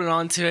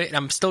on to it, and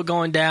I'm still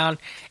going down.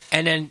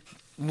 And then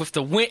with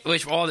the wind,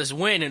 with all this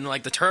wind and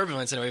like the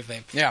turbulence and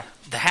everything, Yeah.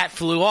 the hat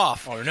flew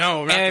off. Oh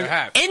no, not And the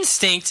hat.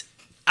 instinct,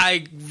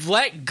 I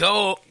let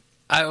go.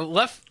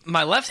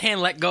 My left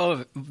hand let go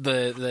of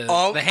the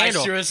handle. I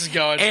see where this is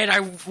going. And I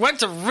went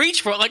to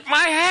reach for it, like my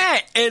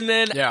hat, and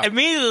then Yeah.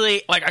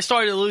 immediately, like I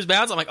started to lose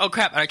balance. I'm like, oh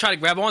crap! And I tried to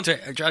grab onto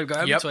it. Yep.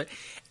 Onto it,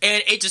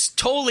 and it just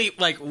totally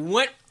like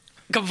went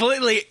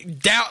completely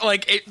down.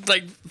 Like it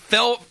like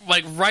fell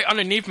like right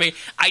underneath me.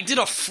 I did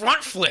a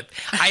front flip.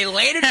 I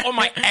landed on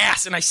my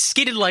ass and I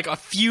skidded like a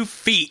few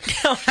feet,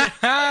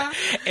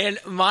 and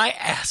my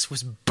ass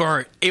was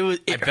burnt.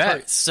 It bet.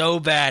 hurt so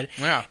bad.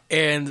 Yeah.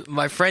 And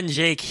my friend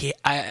Jake,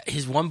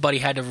 his one buddy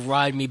had to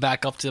ride me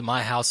back up to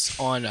my house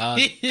on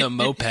the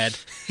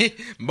moped.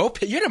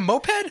 Moped? You had a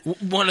moped?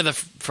 One of the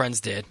friends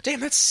did.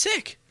 Damn, that's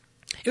sick.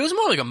 It was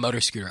more like a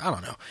motor scooter. I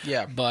don't know.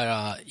 Yeah.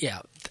 But, yeah.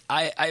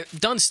 I've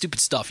done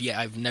stupid stuff. Yeah,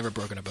 I've never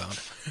broken a bone.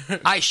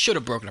 I should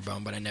have broken a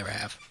bone, but I never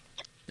have.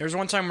 There was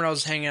one time when I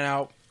was hanging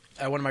out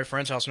at one of my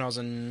friend's house when I was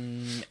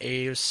in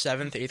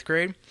 7th, 8th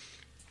grade.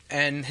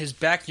 And his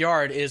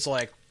backyard is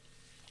like,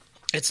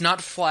 it's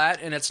not flat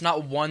and it's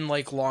not one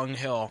like long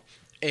hill.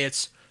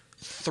 It's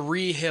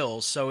 3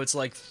 hills. So it's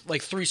like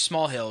 3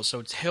 small hills. So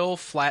it's hill,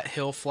 flat,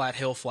 hill, flat,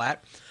 hill,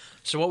 flat.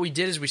 So what we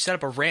did is we set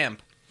up a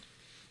ramp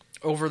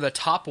over the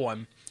top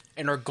one.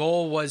 And our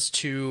goal was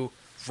to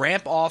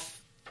ramp off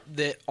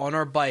on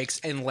our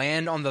bikes and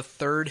land on the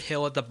 3rd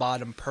hill at the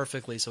bottom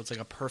perfectly, so it's like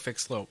a perfect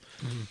slope.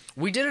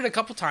 We did it a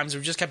couple times.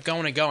 We just kept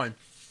going and going.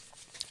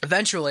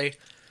 Eventually,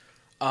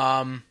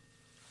 I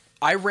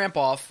ramp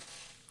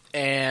off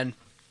and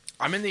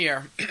I'm in the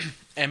air,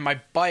 and my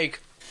bike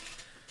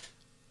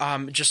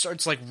just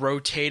starts like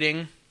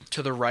rotating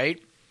to the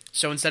right.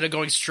 So instead of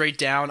going straight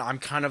down, I'm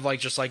kind of like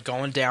just like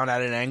going down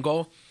at an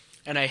angle,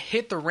 and I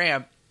hit the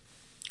ramp,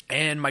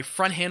 and my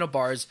front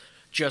handlebars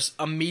just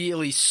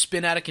immediately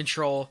spin out of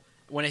control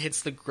when it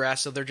hits the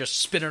grass, so they're just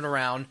spinning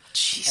around.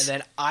 Jeez. And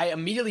then I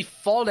immediately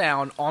fall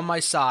down on my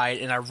side,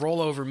 and I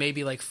roll over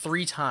maybe like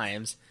 3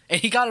 times.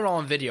 And he got it all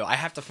on video. I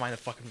have to find the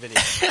fucking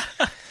video.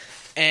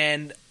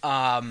 And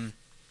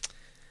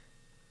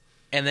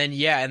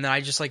then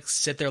I just like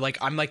sit there like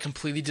I'm like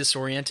completely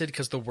disoriented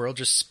because the world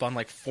just spun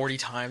like 40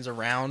 times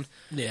around.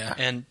 Yeah.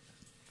 And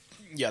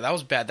yeah, that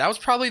was bad. That was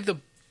probably the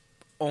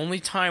only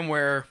time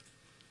where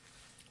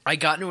I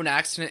got into an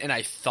accident and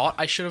I thought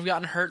I should have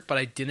gotten hurt, but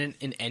I didn't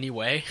in any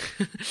way.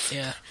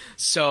 Yeah.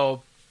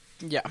 So,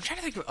 yeah, I'm trying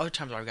to think of other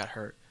times where I got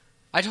hurt.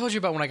 I told you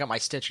about when I got my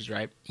stitches,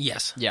 right?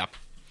 Yes. Yeah.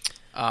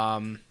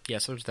 Yeah,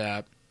 so there's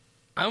that.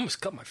 I almost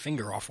cut my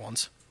finger off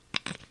once.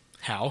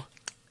 How?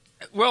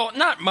 Well,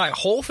 not my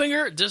whole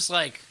finger, just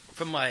like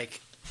from like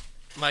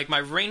my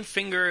ring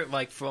finger,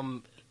 like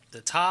from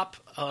the top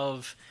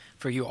of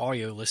for you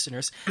audio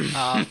listeners,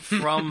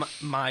 from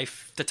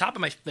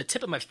the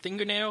tip of my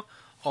fingernail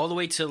all the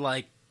way to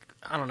like,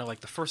 I don't know, like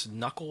the first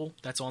knuckle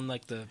that's on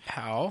like the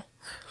How?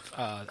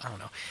 I don't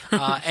know.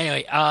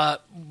 Anyway,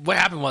 what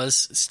happened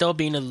was, still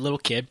being a little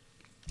kid,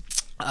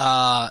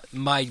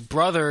 my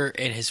brother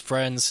and his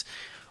friends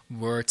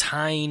were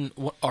tying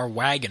our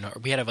wagon.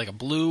 We had like a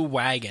blue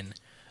wagon,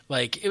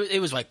 like it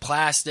was like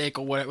plastic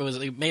or whatever. It was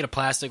like made of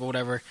plastic or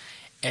whatever,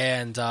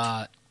 and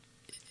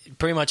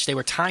pretty much they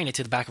were tying it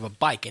to the back of a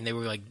bike, and they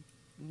were like,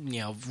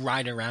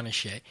 riding around and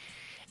shit.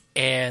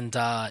 And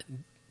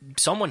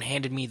someone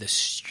handed me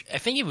I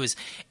think it was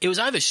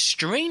either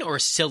string or a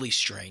silly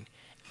string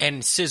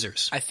and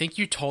scissors. I think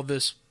you told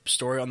this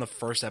story on the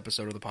first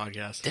episode of the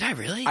podcast. Did I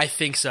really? I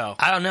think so.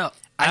 I don't know.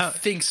 I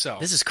think so.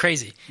 This is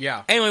crazy.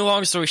 Yeah. Anyway,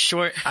 long story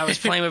short, I was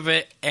playing with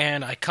it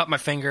and I cut my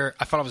finger.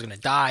 I thought I was going to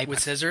die. With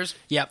scissors?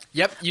 Yep.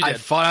 Yep, you did. I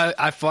thought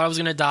I was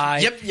going to die.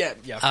 Yep.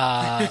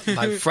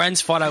 My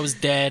friends thought I was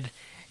dead.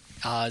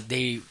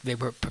 They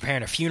were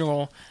preparing a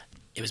funeral.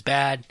 It was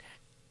bad.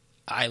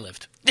 I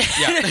lived.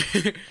 Yeah.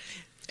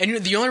 And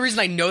the only reason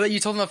I know that you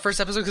told them the first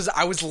episode is because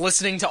I was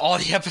listening to all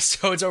the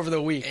episodes over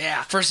the week.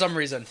 Yeah. For some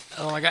reason.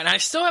 Oh my god! And I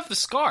still have the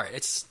scar.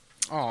 It's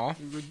Aw.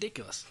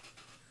 ridiculous.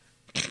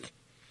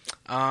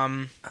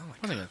 What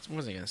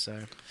was I gonna say?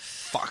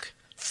 Fuck.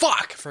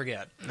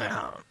 Forget.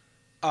 No.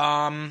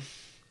 I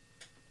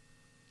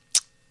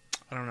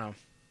don't know.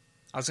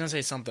 I was gonna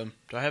say something.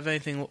 Do I have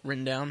anything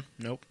written down?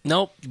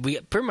 Nope. We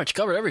pretty much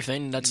covered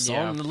everything that's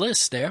on the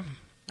list there.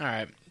 All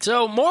right.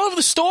 So, moral of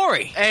the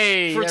story.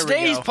 Hey, for there we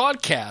today's go.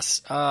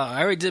 podcast.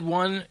 I already did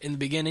one in the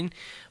beginning,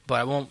 but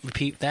I won't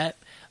repeat that.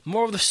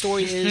 Moral of the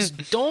story is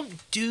don't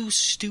do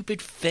stupid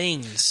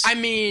things. I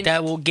mean,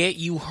 that will get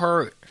you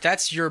hurt.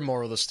 that's your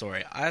moral of the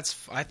story. I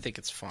think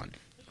it's fun.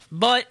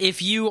 But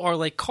if you are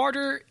like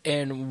Carter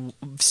and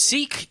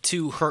seek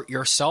to hurt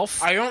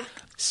yourself, I don't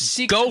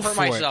seek Go to hurt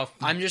for it. myself.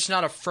 I'm just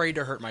not afraid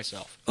to hurt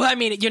myself. well, I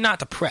mean, you're not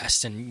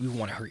depressed and you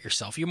want to hurt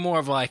yourself. You're more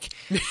of like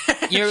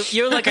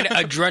you're like an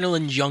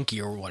adrenaline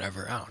junkie or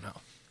whatever. I don't know.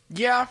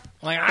 Yeah.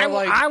 Like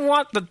But, I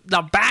want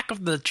the back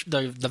of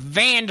the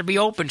van to be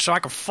open so I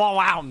can fall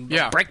out and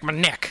break my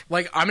neck.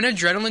 Like, I'm an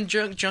adrenaline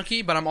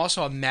junkie, but I'm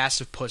also a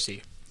massive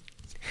pussy.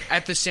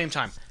 At the same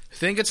time.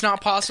 Think it's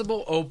not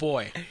possible? Oh,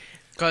 boy.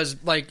 Because,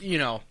 like,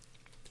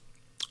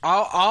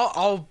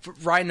 I'll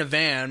ride in a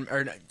van,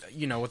 or,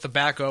 with the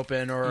back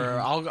open, or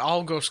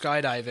I'll go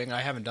skydiving.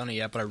 I haven't done it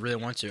yet, but I really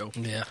want to.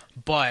 Yeah.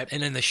 But,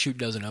 And then the chute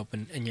doesn't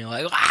open, and you're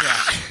like,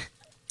 ah!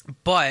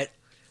 but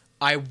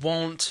I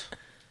won't...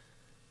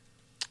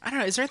 I don't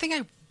know. Is there anything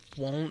I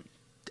won't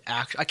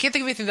actually... I can't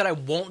think of anything that I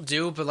won't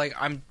do, but, like,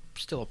 I'm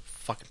still a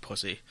fucking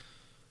pussy.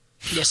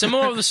 Yeah, so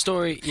more of the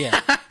story,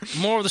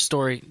 more of the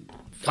story.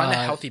 Find a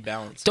healthy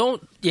balance.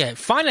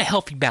 Find a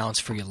healthy balance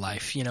for your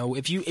life.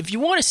 If you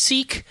want to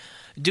seek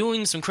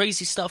doing some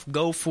crazy stuff,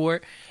 go for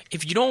it.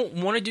 If you do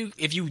want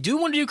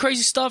to do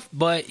crazy stuff,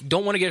 but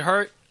don't want to get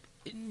hurt,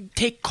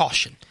 take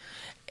caution.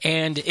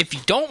 And if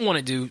you don't want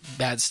to do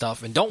bad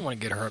stuff and don't want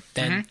to get hurt,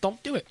 then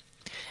don't do it.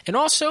 And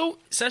also,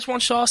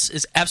 Szechuan sauce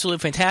is absolutely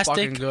fantastic.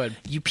 Fucking good.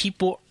 You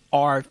people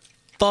are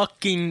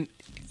fucking...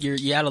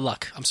 You're out of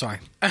luck. I'm sorry.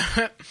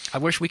 I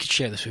wish we could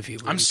share this with you.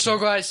 I'm so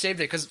glad I saved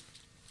it, because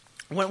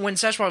when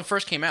Szechuan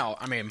first came out,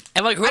 I mean,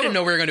 And like, I didn't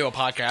know we were going to do a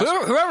podcast.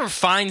 Whoever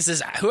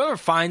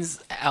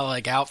finds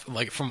out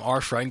from our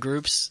friend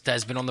groups that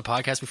has been on the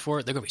podcast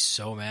before, they're gonna be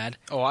so mad.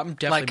 Oh, I'm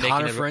definitely like making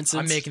Connor, it. for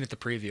instance. I'm making it the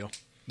preview.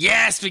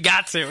 Yes, we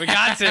got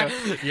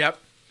to. Yep.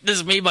 This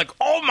is me like,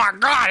 oh my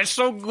god, it's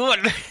so good.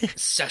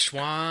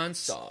 Szechuan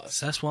sauce.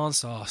 Szechuan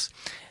sauce,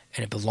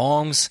 and it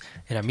belongs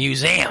in a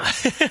museum.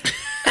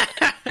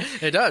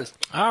 It does.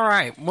 All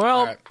right. Well,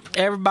 All right.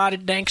 everybody,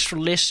 thanks for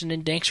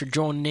listening. Thanks for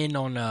joining in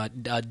on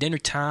Dinner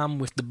Time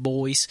with the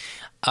Boys.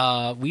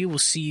 We will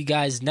see you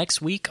guys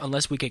next week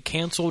unless we get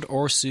canceled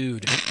or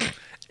sued.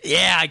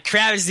 Yeah,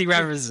 travesty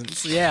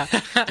references. Yeah,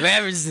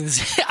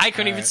 references. I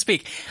couldn't even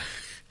speak.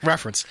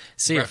 Reference.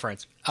 See ya.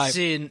 Reference.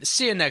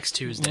 See you next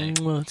Tuesday.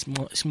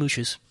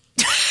 Smooches.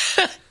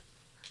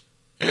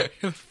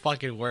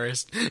 Fucking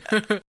worst.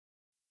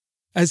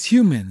 As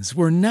humans,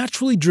 we're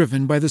naturally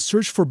driven by the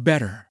search for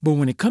better. But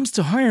when it comes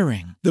to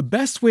hiring, the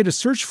best way to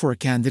search for a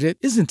candidate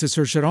isn't to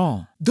search at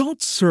all.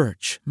 Don't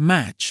search,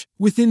 match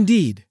with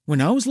Indeed.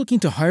 When I was looking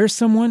to hire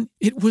someone,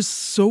 it was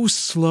so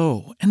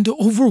slow and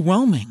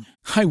overwhelming.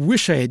 I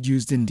wish I had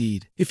used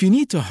Indeed. If you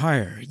need to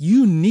hire,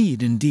 you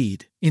need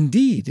Indeed.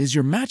 Indeed is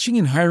your matching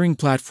and hiring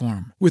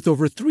platform with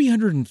over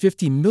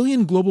 350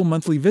 million global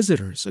monthly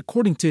visitors,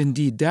 according to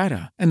Indeed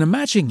data, and a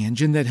matching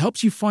engine that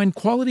helps you find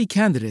quality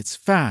candidates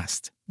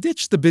fast.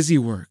 Ditch the busy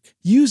work.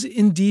 Use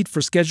Indeed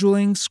for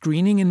scheduling,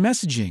 screening, and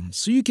messaging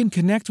so you can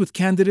connect with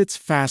candidates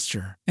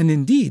faster. And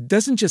Indeed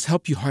doesn't just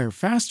help you hire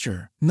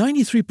faster.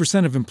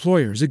 93% of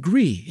employers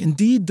agree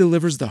Indeed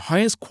delivers the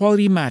highest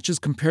quality matches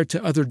compared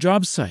to other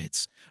job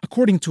sites.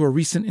 according to a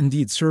recent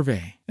Indeed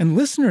survey. And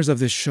listeners of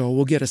this show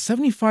will get a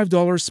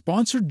 $75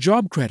 sponsored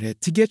job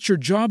credit to get your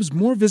jobs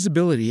more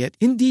visibility at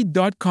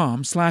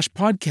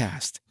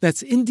Indeed.com/podcast.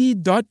 That's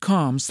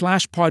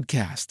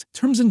Indeed.com/podcast.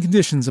 Terms and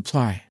conditions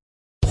apply.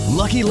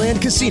 Lucky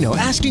Land Casino,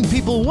 asking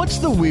people, what's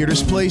the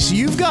weirdest place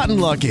you've gotten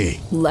lucky?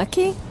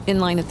 Lucky? In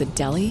line at the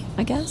deli,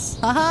 I guess?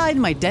 Aha,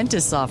 in my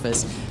dentist's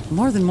office.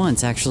 More than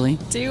once, actually.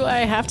 Do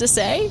I have to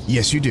say?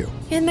 Yes, you do.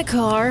 In the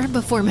car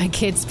before my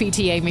kids'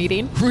 PTA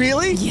meeting.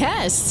 Really?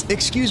 Yes.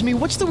 Excuse me,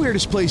 what's the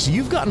weirdest place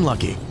you've gotten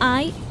lucky?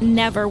 I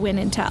never win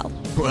and tell.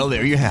 Well,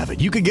 there you have it.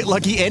 You can get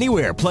lucky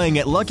anywhere, playing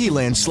at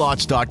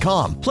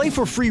LuckyLandSlots.com. Play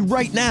for free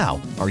right now.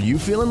 Are you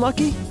feeling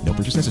lucky? No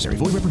purchase necessary.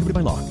 Void where prohibited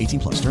by law.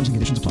 18+. Terms and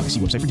conditions apply. See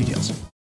website for details.